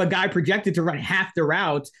you have a guy projected to run half the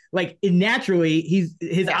routes, like naturally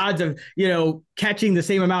his odds of, catching the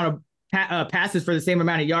same amount of passes for the same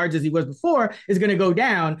amount of yards as he was before is going to go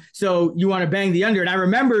down. So you want to bang the under. And I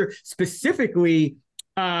remember specifically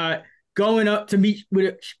going up to meet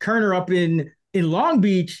with Kerner up in Long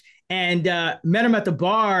Beach and met him at the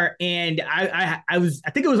bar. And I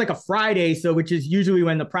think it was like a Friday. So, which is usually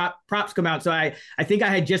when the props come out. So I think I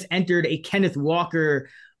had just entered a Kenneth Walker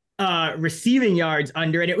receiving yards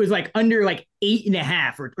under, and it was like under like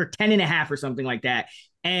 8.5 or 10.5 or something like that.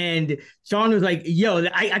 And Sean was like, yo,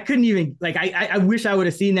 I couldn't even like, I wish I would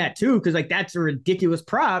have seen that too. Cause like, that's a ridiculous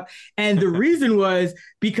prop. And the reason was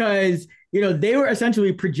because, they were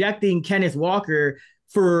essentially projecting Kenneth Walker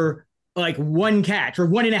for like one catch or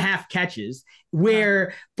 1.5 catches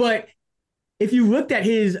but if you looked at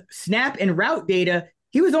his snap and route data,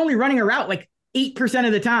 he was only running a route like 8%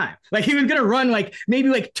 of the time. Like he was going to run like maybe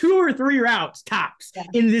like 2 or 3 routes tops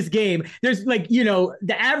in this game. There's like,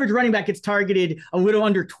 the average running back gets targeted a little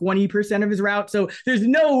under 20% of his routes. So there's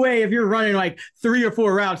no way if you're running like 3 or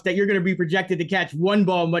 4 routes that you're going to be projected to catch one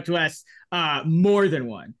ball, much less more than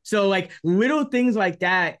one. So like little things like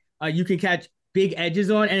that, you can catch big edges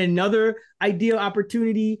on. And another ideal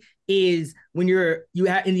opportunity is when you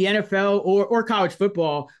have in the NFL or college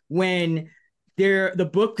football, when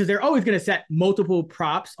because they're always going to set multiple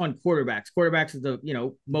props on quarterbacks. Quarterbacks is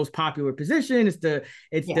the most popular position. It's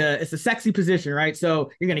the sexy position, right? So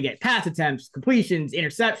you're going to get pass attempts, completions,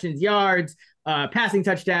 interceptions, yards, passing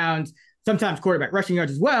touchdowns, sometimes quarterback rushing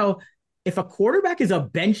yards as well. If a quarterback is a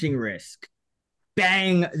benching risk,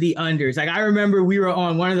 bang the unders. Like I remember we were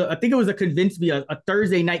on I think it was a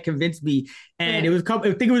Thursday night Convince Me, and I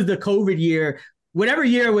think it was the COVID year, whatever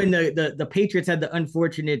year when the Patriots had the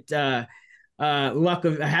unfortunate luck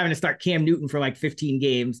of having to start Cam Newton for like 15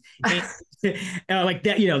 games. And, like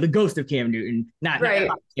that, the ghost of Cam Newton, not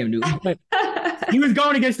Cam Newton, but he was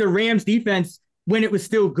going against the Rams defense when it was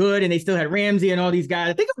still good and they still had Ramsey and all these guys.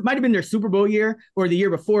 I think it might have been their Super Bowl year or the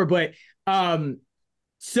year before, but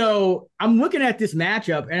so I'm looking at this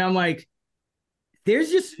matchup and I'm like,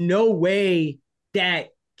 there's just no way that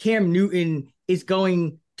Cam Newton is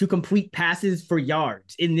going to complete passes for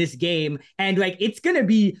yards in this game. And like, it's going to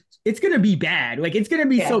be bad. Like it's going to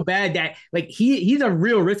be so bad that like he's a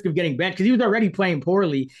real risk of getting benched because he was already playing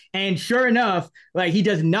poorly. And sure enough, like he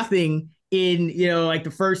does nothing in, like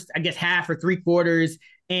the first, I guess, half or 3 quarters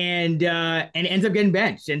and ends up getting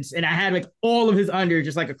benched. And I had like all of his under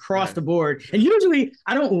just like across the board. And usually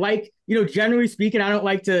I don't like, generally speaking, I don't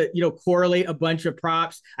like to, correlate a bunch of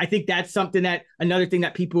props. I think that's another thing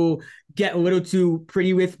that people get a little too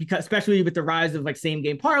pretty with, because especially with the rise of like same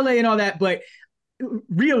game parlay and all that. But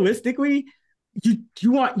realistically, you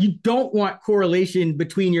don't want correlation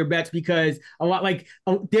between your bets, because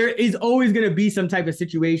there is always going to be some type of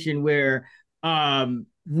situation where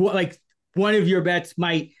one of your bets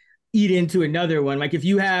might eat into another one. Like if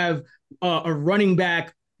you have a running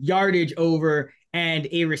back yardage over and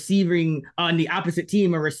a receiving on the opposite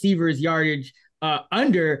team, a receiver's yardage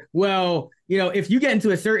under, well, if you get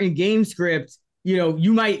into a certain game script,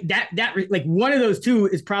 you might like one of those two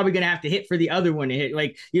is probably going to have to hit for the other one to hit.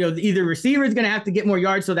 Like, either receiver is going to have to get more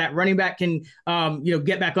yards so that running back can,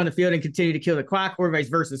 get back on the field and continue to kill the clock, or vice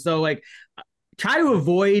versa. So like try to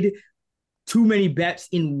avoid too many bets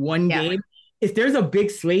in one game. If there's a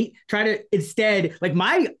big slate, try to instead, like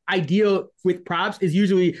my ideal with props is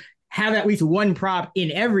usually have at least one prop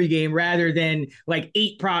in every game rather than like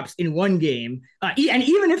 8 props in one game. And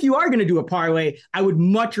even if you are going to do a parlay, I would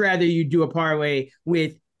much rather you do a parlay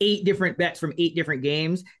with 8 different bets from 8 different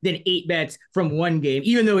games than 8 bets from one game,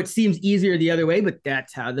 even though it seems easier the other way, but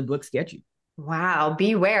that's how the books get you. Wow.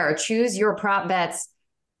 Beware. Choose your prop bets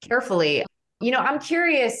carefully. I'm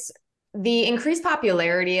curious, the increased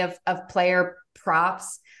popularity of player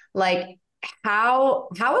props, like how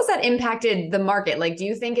has that impacted the market? Like, do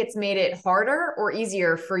you think it's made it harder or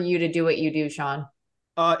easier for you to do what you do, Sean?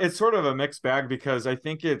 It's sort of a mixed bag, because I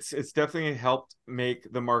think it's definitely helped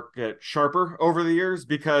make the market sharper over the years,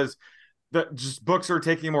 because just books are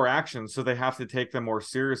taking more action, so they have to take them more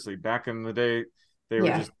seriously. Back in the day, they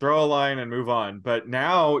would just throw a line and move on. But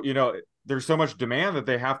now, there's so much demand that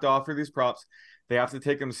they have to offer these props. They have to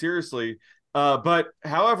take them seriously. But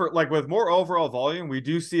however, like with more overall volume, we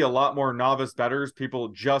do see a lot more novice bettors, people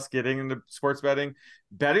just getting into sports betting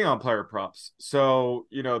on player props. So,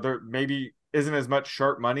 there maybe isn't as much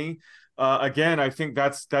sharp money. Again, I think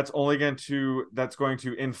that's going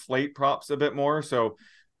to inflate props a bit more. So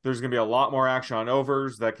there's going to be a lot more action on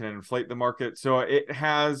overs that can inflate the market. So it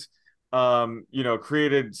has,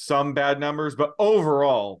 created some bad numbers, but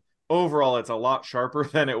overall, it's a lot sharper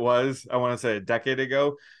than it was, I want to say, a decade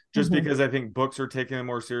ago, just because I think books are taking it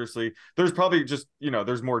more seriously. There's probably just,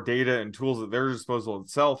 there's more data and tools at their disposal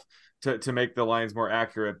itself to make the lines more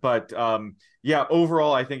accurate. But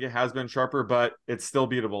overall, I think it has been sharper, but it's still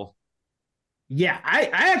beatable. Yeah, I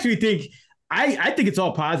actually think, I think it's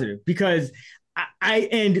all positive, because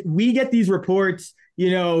and we get these reports,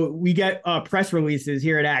 we get press releases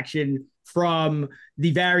here at Action from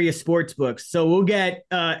the various sports books. So we'll get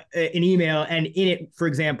an email, and in it, for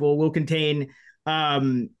example, will contain,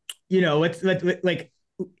 let's like,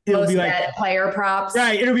 it'll be like player props.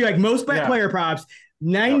 Right. It'll be like most bet player props.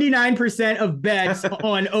 99% of bets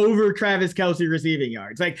on over Travis Kelce receiving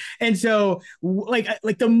yards. And so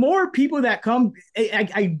the more people that come,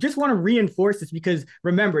 I just want to reinforce this, because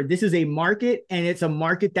remember, this is a market, and it's a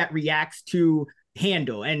market that reacts to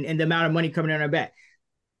handle and the amount of money coming in on a bet.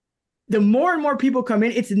 The more and more people come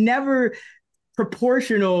in, it's never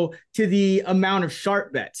proportional to the amount of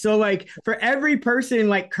sharp bets. So for every person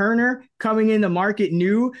like Kerner coming in the market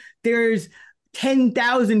new, there's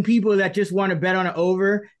 10,000 people that just want to bet on an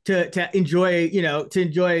over to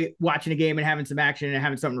enjoy watching a game and having some action and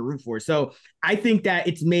having something to root for. So I think that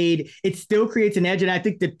it still creates an edge. And I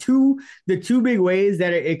think the two big ways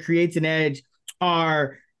that it creates an edge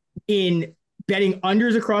are in betting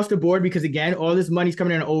unders across the board, because again, all this money's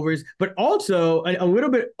coming in overs, but also a little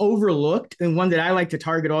bit overlooked, and one that I like to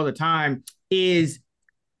target all the time, is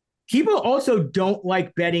people also don't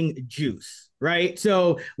like betting juice, right?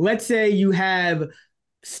 So let's say you have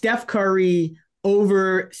Steph Curry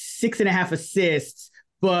over 6.5 assists,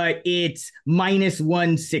 but it's minus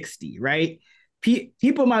 160, right?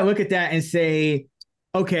 People might look at that and say,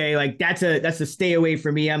 okay, that's a stay away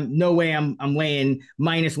from me. No way I'm laying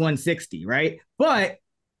minus 160, right? But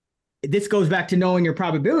this goes back to knowing your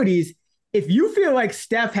probabilities. If you feel like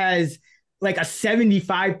Steph has a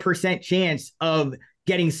 75% chance of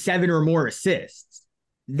getting 7 or more assists,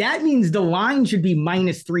 that means the line should be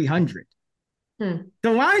minus 300. The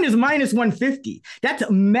line is minus 150. That's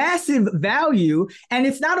massive value. And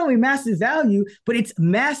it's not only massive value, but it's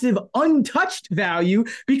massive untouched value,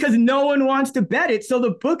 because no one wants to bet it. So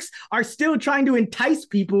the books are still trying to entice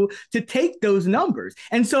people to take those numbers.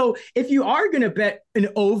 And so if you are going to bet an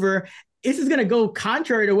over, this is going to go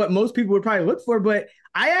contrary to what most people would probably look for. But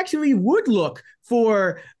I actually would look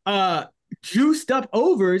for juiced up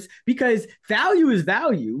overs, because value is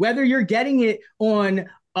value, whether you're getting it on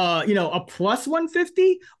a plus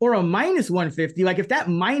 150 or a minus 150. If that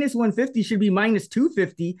minus 150 should be minus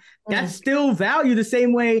 250, that's still value, the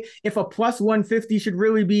same way if a plus 150 should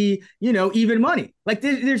really be, even money.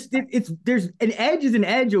 There's an edge is an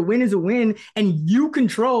edge, a win is a win, and you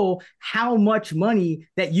control how much money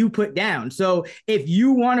that you put down. So if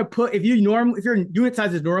you want to put, if your unit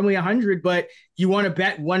size is normally 100, but you want to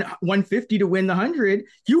bet 150 to win the 100,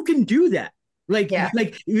 you can do that.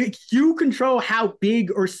 You control how big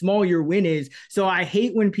or small your win is. So I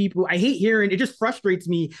hate hearing, it just frustrates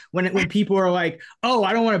me when people are like, oh,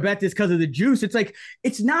 I don't want to bet this because of the juice. It's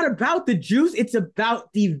it's not about the juice. It's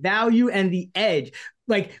about the value and the edge.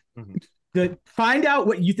 Find out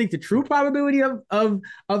what you think the true probability of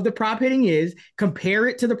the prop hitting is, compare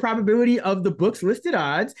it to the probability of the book's listed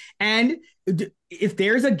odds. And if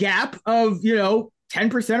there's a gap of,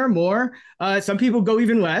 10% or more. Some people go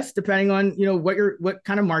even less, depending on, what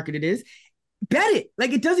kind of market it is. Bet it.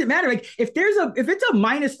 It doesn't matter. If it's a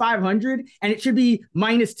minus 500 and it should be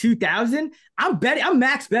minus 2,000, I'm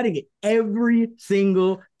max betting it every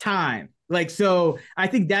single time. So I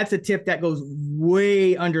think that's a tip that goes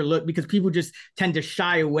way underlooked, because people just tend to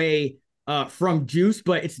shy away from juice,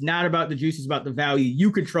 but it's not about the juice. It's about the value.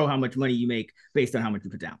 You control how much money you make based on how much you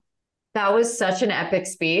put down. That was such an epic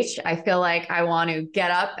speech. I feel like I want to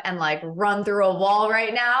get up and run through a wall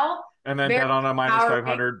right now. and then bet on a minus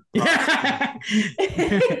 500.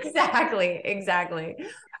 Exactly.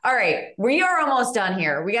 All right, we are almost done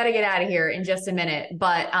here. We got to get out of here in just a minute,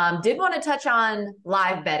 but did want to touch on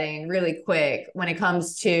live betting really quick when it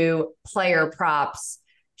comes to player props.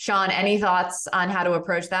 Sean, any thoughts on how to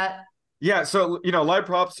approach that? Yeah, so, live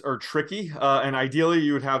props are tricky, and ideally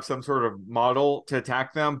you would have some sort of model to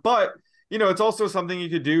attack them, but it's also something you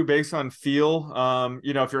could do based on feel.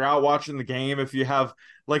 If you're out watching the game, if you have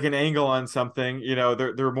like an angle on something,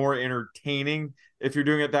 they're more entertaining if you're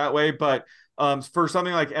doing it that way. But for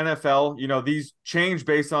something like NFL, these change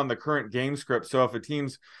based on the current game script. So if a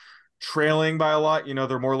team's trailing by a lot,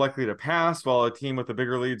 they're more likely to pass, while a team with a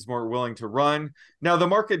bigger lead is more willing to run. Now, the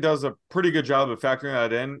market does a pretty good job of factoring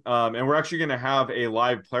that in. And we're actually going to have a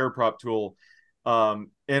live player prop tool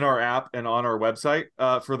in our app and on our website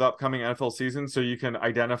for the upcoming NFL season. So you can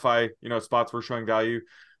identify, spots we're showing value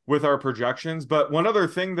with our projections. But one other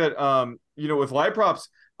thing that, with live props,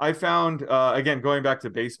 I found, again, going back to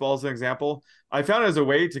baseball as an example, I found as a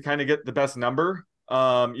way to kind of get the best number.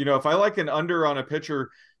 If I like an under on a pitcher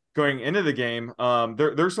going into the game,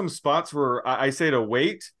 there's some spots where I say to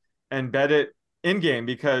wait and bet it in game,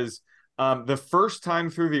 because the first time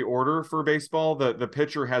through the order for baseball, the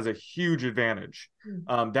pitcher has a huge advantage.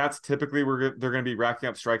 That's typically where they're going to be racking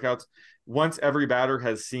up strikeouts. Once every batter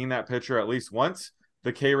has seen that pitcher at least once,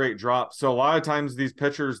 the K rate drops. So a lot of times these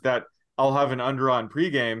pitchers that I'll have an under on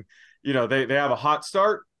pregame, they have a hot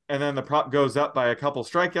start, and then the prop goes up by a couple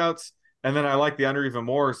strikeouts, and then I like the under even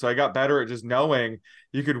more. So I got better at just knowing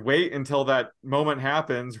you could wait until that moment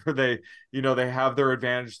happens where they have their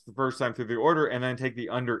advantage the first time through the order, and then take the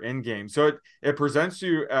under in game. So it presents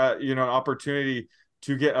you, an opportunity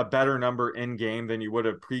to get a better number in game than you would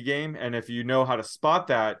have pregame. And if you know how to spot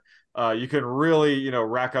that, you can really,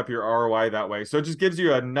 rack up your ROI that way. So it just gives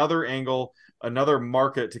you another angle, another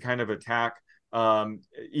market to kind of attack,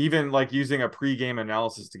 even like using a pregame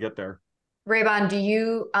analysis to get there. Raybon, do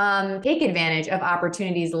you take advantage of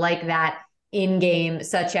opportunities like that in game,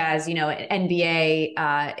 such as, NBA,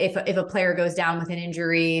 if a player goes down with an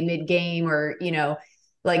injury mid game, or, do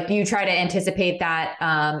you try to anticipate that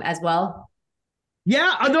as well?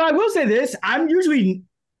 Yeah, although I will say this, I'm usually,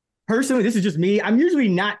 personally, this is just me, I'm usually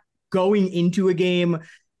not going into a game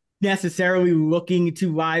necessarily looking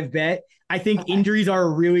to live bet. I think injuries are a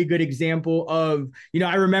really good example of,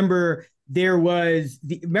 I remember there was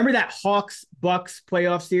remember that Hawks Bucks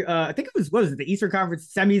playoff series? I think it was, what was it, the Eastern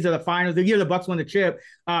Conference semis or the finals, the year the Bucks won the chip.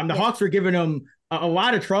 The Hawks were giving them a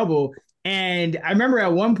lot of trouble. And I remember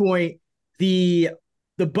at one point the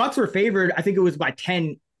Bucks were favored, I think it was by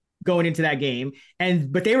 10 going into that game.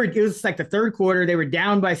 But it was like the third quarter, they were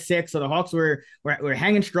down by 6. So the Hawks were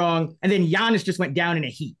hanging strong. And then Giannis just went down in a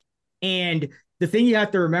heat. And the thing you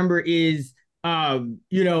have to remember is,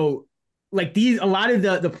 like a lot of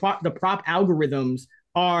the prop algorithms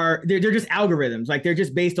they're just algorithms. Like they're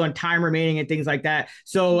just based on time remaining and things like that.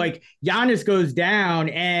 So like Giannis goes down,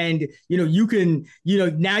 and you can,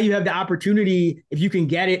 now you have the opportunity, if you can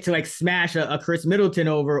get it, to like smash a Chris Middleton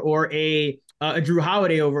over, or a Drew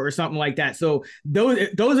Holiday over, or something like that. So those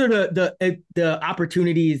are the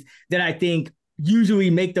opportunities that I think usually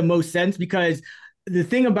make the most sense, because the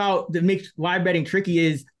thing about that makes live betting tricky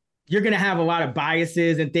is you're going to have a lot of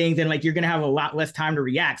biases and things, and like you're going to have a lot less time to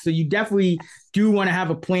react. So you definitely do want to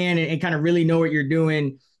have a plan and kind of really know what you're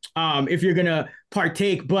doing if you're going to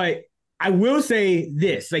partake. But I will say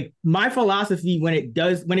this, like my philosophy when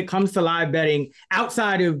it comes to live betting,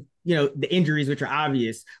 outside of, the injuries, which are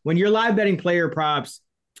obvious, when you're live betting player props,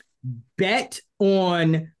 bet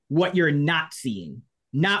on what you're not seeing,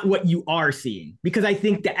 not what you are seeing. Because I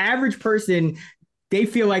think the average person, they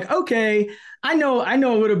feel like, okay, I know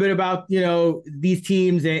a little bit about, these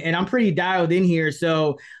teams, and I'm pretty dialed in here.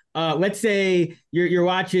 So let's say you're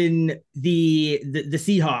watching the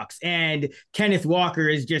Seahawks, and Kenneth Walker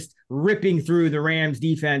is just ripping through the Rams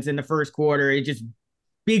defense in the first quarter. It just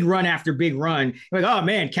big run after big run. You're like, oh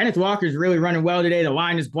man, Kenneth Walker's really running well today. The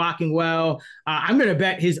line is blocking well. I'm going to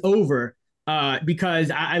bet his over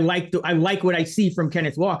because I like what I see from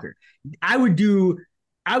Kenneth Walker. I would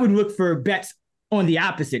look for bets on the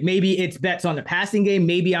opposite. Maybe it's bets on the passing game.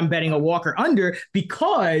 Maybe I'm betting a Walker under,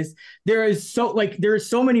 because there are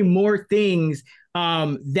so many more things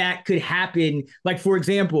that could happen. Like, for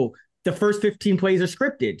example, the first 15 plays are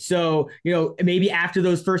scripted. So, maybe after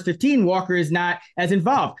those first 15, Walker is not as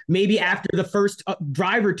involved. Maybe after the first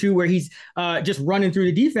drive or two where he's just running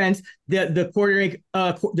through the defense,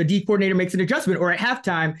 the D coordinator makes an adjustment, or at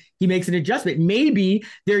halftime, he makes an adjustment. Maybe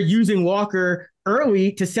they're using Walker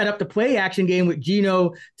early to set up the play action game with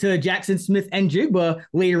Geno to Jackson Smith and Jigba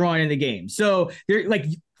later on in the game. So they're like,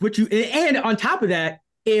 and on top of that,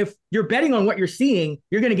 if you're betting on what you're seeing,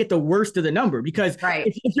 you're going to get the worst of the number, because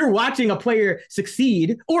if you're watching a player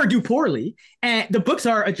succeed or do poorly, and the books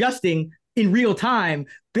are adjusting in real time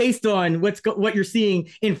based on what you're seeing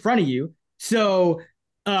in front of you. So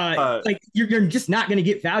you're just not going to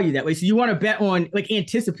get value that way. So you want to bet on, like,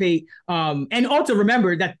 anticipate, and also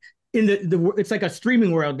remember that in the it's like a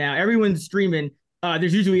streaming world now. Everyone's streaming.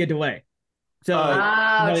 There's usually a delay. So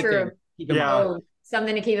true.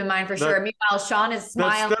 Something to keep in mind for sure. Meanwhile, Sean is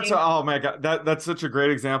smiling. Oh my God. That's such a great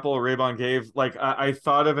example Raybon gave. Like, I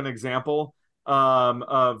thought of an example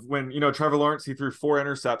of when, Trevor Lawrence, he threw 4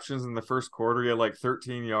 interceptions in the first quarter. He had like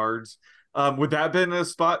 13 yards. Would that have been a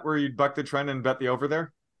spot where you'd buck the trend and bet the over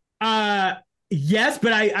there? Yes,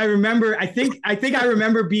 but I remember, I think I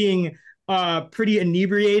remember being pretty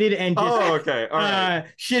inebriated and just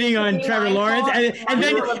shitting on Trevor Lawrence,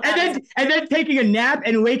 and then taking a nap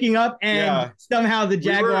and waking up, and somehow the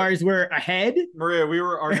Jaguars were ahead. Maria, we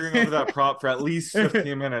were arguing over that prop for at least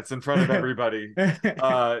 15 minutes in front of everybody.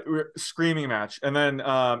 Screaming match. And then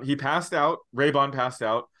he passed out. Raybon passed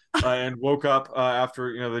out and woke up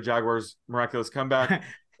after the Jaguars' miraculous comeback.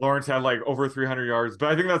 Lawrence had like over 300 yards.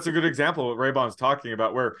 But I think that's a good example of what Raybon's talking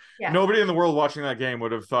about, where nobody in the world watching that game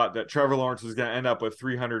would have thought that Trevor Lawrence was going to end up with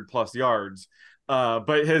 300 plus yards.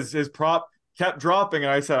 But his prop kept dropping.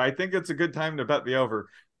 And I said, I think it's a good time to bet the over.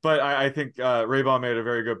 But I think Raybon made a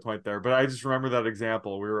very good point there. But I just remember that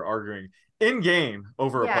example. We were arguing in game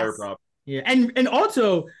over a player prop. Yeah. And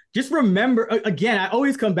also just remember, again, I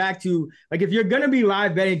always come back to, like, if you're going to be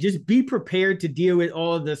live betting, just be prepared to deal with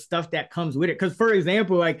all of the stuff that comes with it. Because, for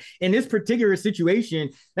example, like in this particular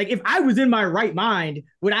situation, like if I was in my right mind,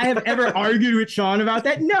 would I have ever argued with Sean about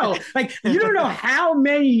that? No. Like, you don't know how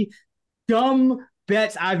many dumb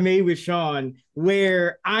bets I've made with Sean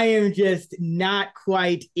where I am just not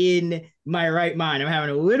quite in my right mind. I'm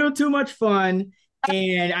having a little too much fun.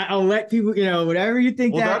 And I'll let people, whatever you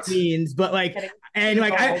think that means, but like, and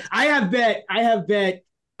like, I have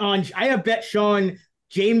bet Sean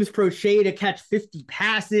James Prochet to catch 50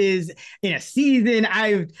 passes in a season.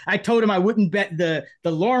 I told him I wouldn't bet the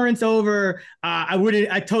Lawrence over.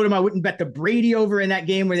 I told him I wouldn't bet the Brady over in that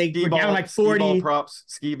game where they were down like 40. Skee-ball props.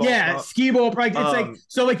 Skee-ball props. It's like,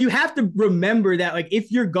 so like you have to remember that, like,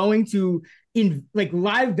 if you're going to like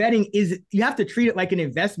live betting, you have to treat it like an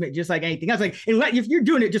investment, just like anything else. Like, if you're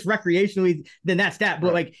doing it just recreationally, then that's that.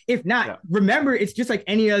 But like, if not, remember, it's just like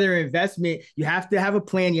any other investment. You have to have a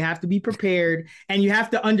plan. You have to be prepared, and you have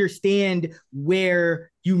to understand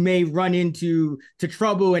where you may run into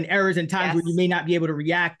trouble and errors and times where you may not be able to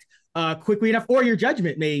react quickly enough, or your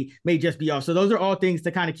judgment may just be off. So those are all things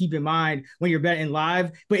to kind of keep in mind when you're betting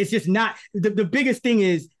live. But it's just not the biggest thing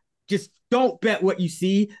is just don't bet what you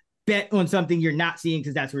see. Bet on something you're not seeing,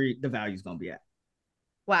 because that's where the value is going to be at.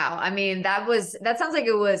 Wow. I mean, that sounds like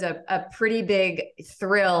it was a pretty big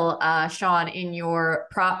thrill, Sean, in your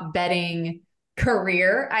prop betting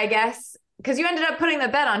career, I guess, because you ended up putting the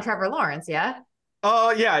bet on Trevor Lawrence. Yeah.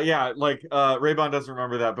 Yeah. Like Raybon doesn't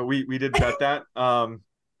remember that, but we did bet that.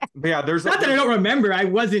 But yeah, there's not that I don't remember. I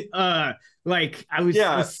wasn't like I was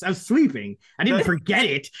sleeping. I didn't forget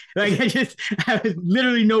it. Like I was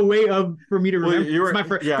literally no way for me to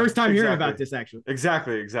remember. It's my first time hearing about this, actually.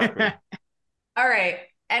 Exactly. All right.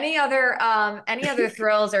 Any other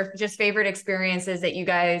thrills or just favorite experiences that you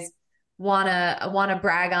guys wanna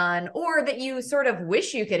brag on, or that you sort of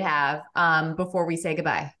wish you could have before we say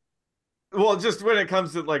goodbye? Well, just when it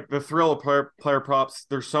comes to like the thrill of player props,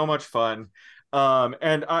 they're so much fun.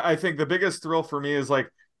 And I think the biggest thrill for me is like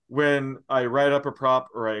when I write up a prop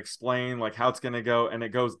or I explain like how it's going to go and it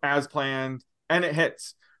goes as planned and it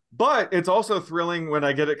hits. But it's also thrilling when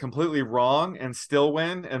I get it completely wrong and still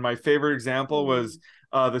win. And my favorite example was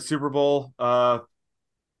the Super Bowl 4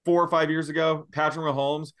 or 5 years ago. Patrick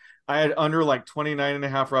Mahomes, I had under like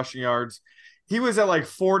 29.5 rushing yards. He was at like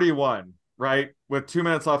 41, right? With 2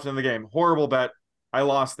 minutes left in the game. Horrible bet. I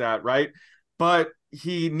lost that, right? But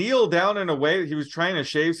he kneeled down in a way, he was trying to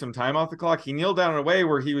shave some time off the clock. He kneeled down in a way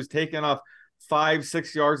where he was taking off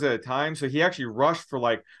 5-6 yards at a time. So he actually rushed for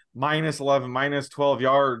like -11, -12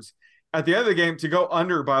 yards at the end of the game to go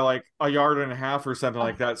under by like 1.5 yards or something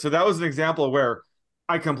like that. So that was an example of where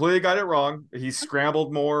I completely got it wrong. He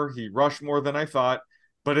scrambled more, he rushed more than I thought,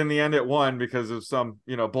 but in the end it won because of some,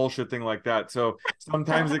 bullshit thing like that. So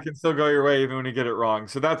sometimes it can still go your way even when you get it wrong.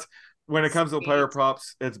 So that's, when it comes to player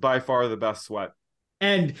props, it's by far the best sweat.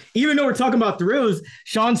 And even though we're talking about thrills,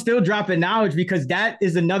 Sean's still dropping knowledge, because that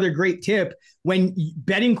is another great tip. When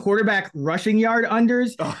betting quarterback rushing yard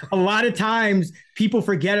unders, a lot of times people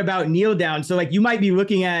forget about kneel down. So like you might be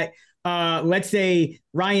looking at let's say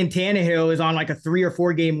Ryan Tannehill is on like a 3 or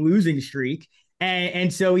 4 game losing streak.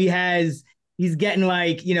 And so he's getting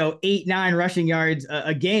like, 8-9 rushing yards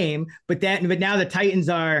a game, but now the Titans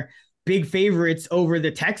are big favorites over the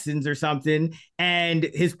Texans or something, and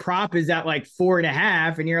his prop is at like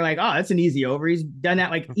 4.5, and you're like, oh, that's an easy over. He's done that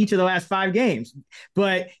like each of the last 5 games,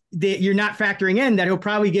 but you're not factoring in that he'll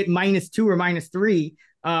probably get -2 or -3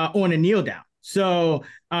 on a kneel down. So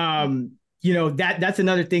that's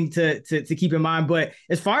another thing to keep in mind. But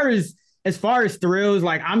as far as thrills,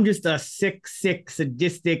 like I'm just a sick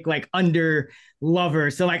sadistic like under lover.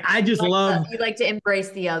 So like I just love, you like to embrace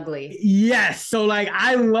the ugly. Yes. So like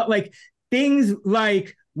I love like things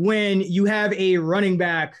like when you have a running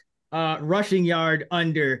back rushing yard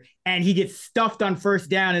under and he gets stuffed on first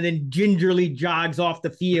down and then gingerly jogs off the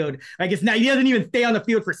field. Like he doesn't even stay on the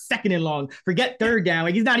field for second and long. Forget third down.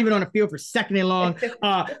 Like he's not even on the field for second and long.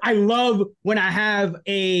 I love when I have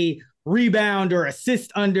a rebound or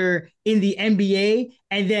assist under in the NBA,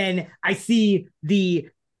 and then I see the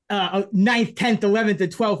 9th, 10th, 11th,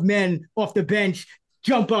 and 12th men off the bench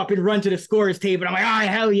jump up and run to the scorer's table. And I'm like, all right,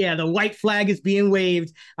 hell yeah, the white flag is being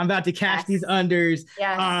waved. I'm about to cash these unders.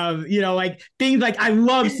 Yes. Like things like I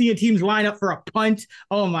love seeing teams line up for a punt.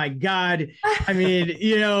 Oh my God. I mean,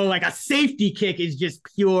 like a safety kick is just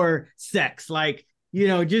pure sex. Like,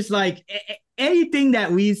 just like anything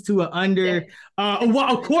that leads to an under,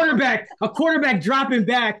 a quarterback dropping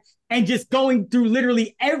back and just going through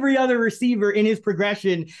literally every other receiver in his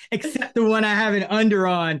progression except the one I have an under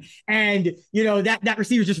on. And, that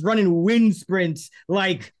receiver's just running wind sprints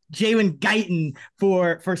like Jalen Guyton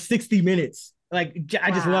for 60 minutes. Like,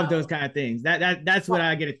 I just love those kind of things. That's what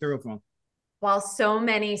I get a thrill from. While so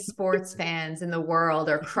many sports fans in the world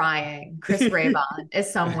are crying, Chris Raybon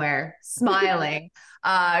is somewhere smiling.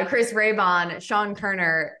 Chris Raybon, Sean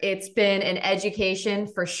Koerner, it's been an education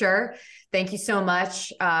for sure. Thank you so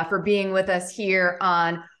much for being with us here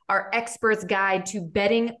on our Expert's Guide to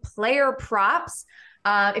Betting Player Props.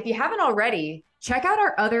 If you haven't already, check out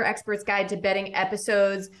our other Expert's Guide to Betting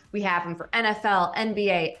episodes. We have them for NFL,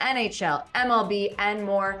 NBA, NHL, MLB, and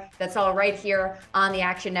more. That's all right here on the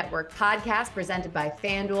Action Network podcast presented by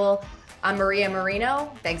FanDuel. I'm Maria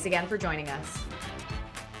Marino. Thanks again for joining us.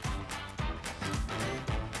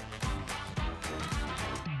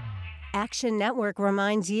 Action Network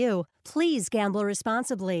reminds you, please gamble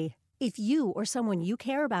responsibly. If you or someone you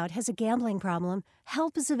care about has a gambling problem,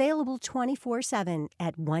 help is available 24/7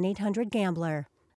 at 1-800-GAMBLER.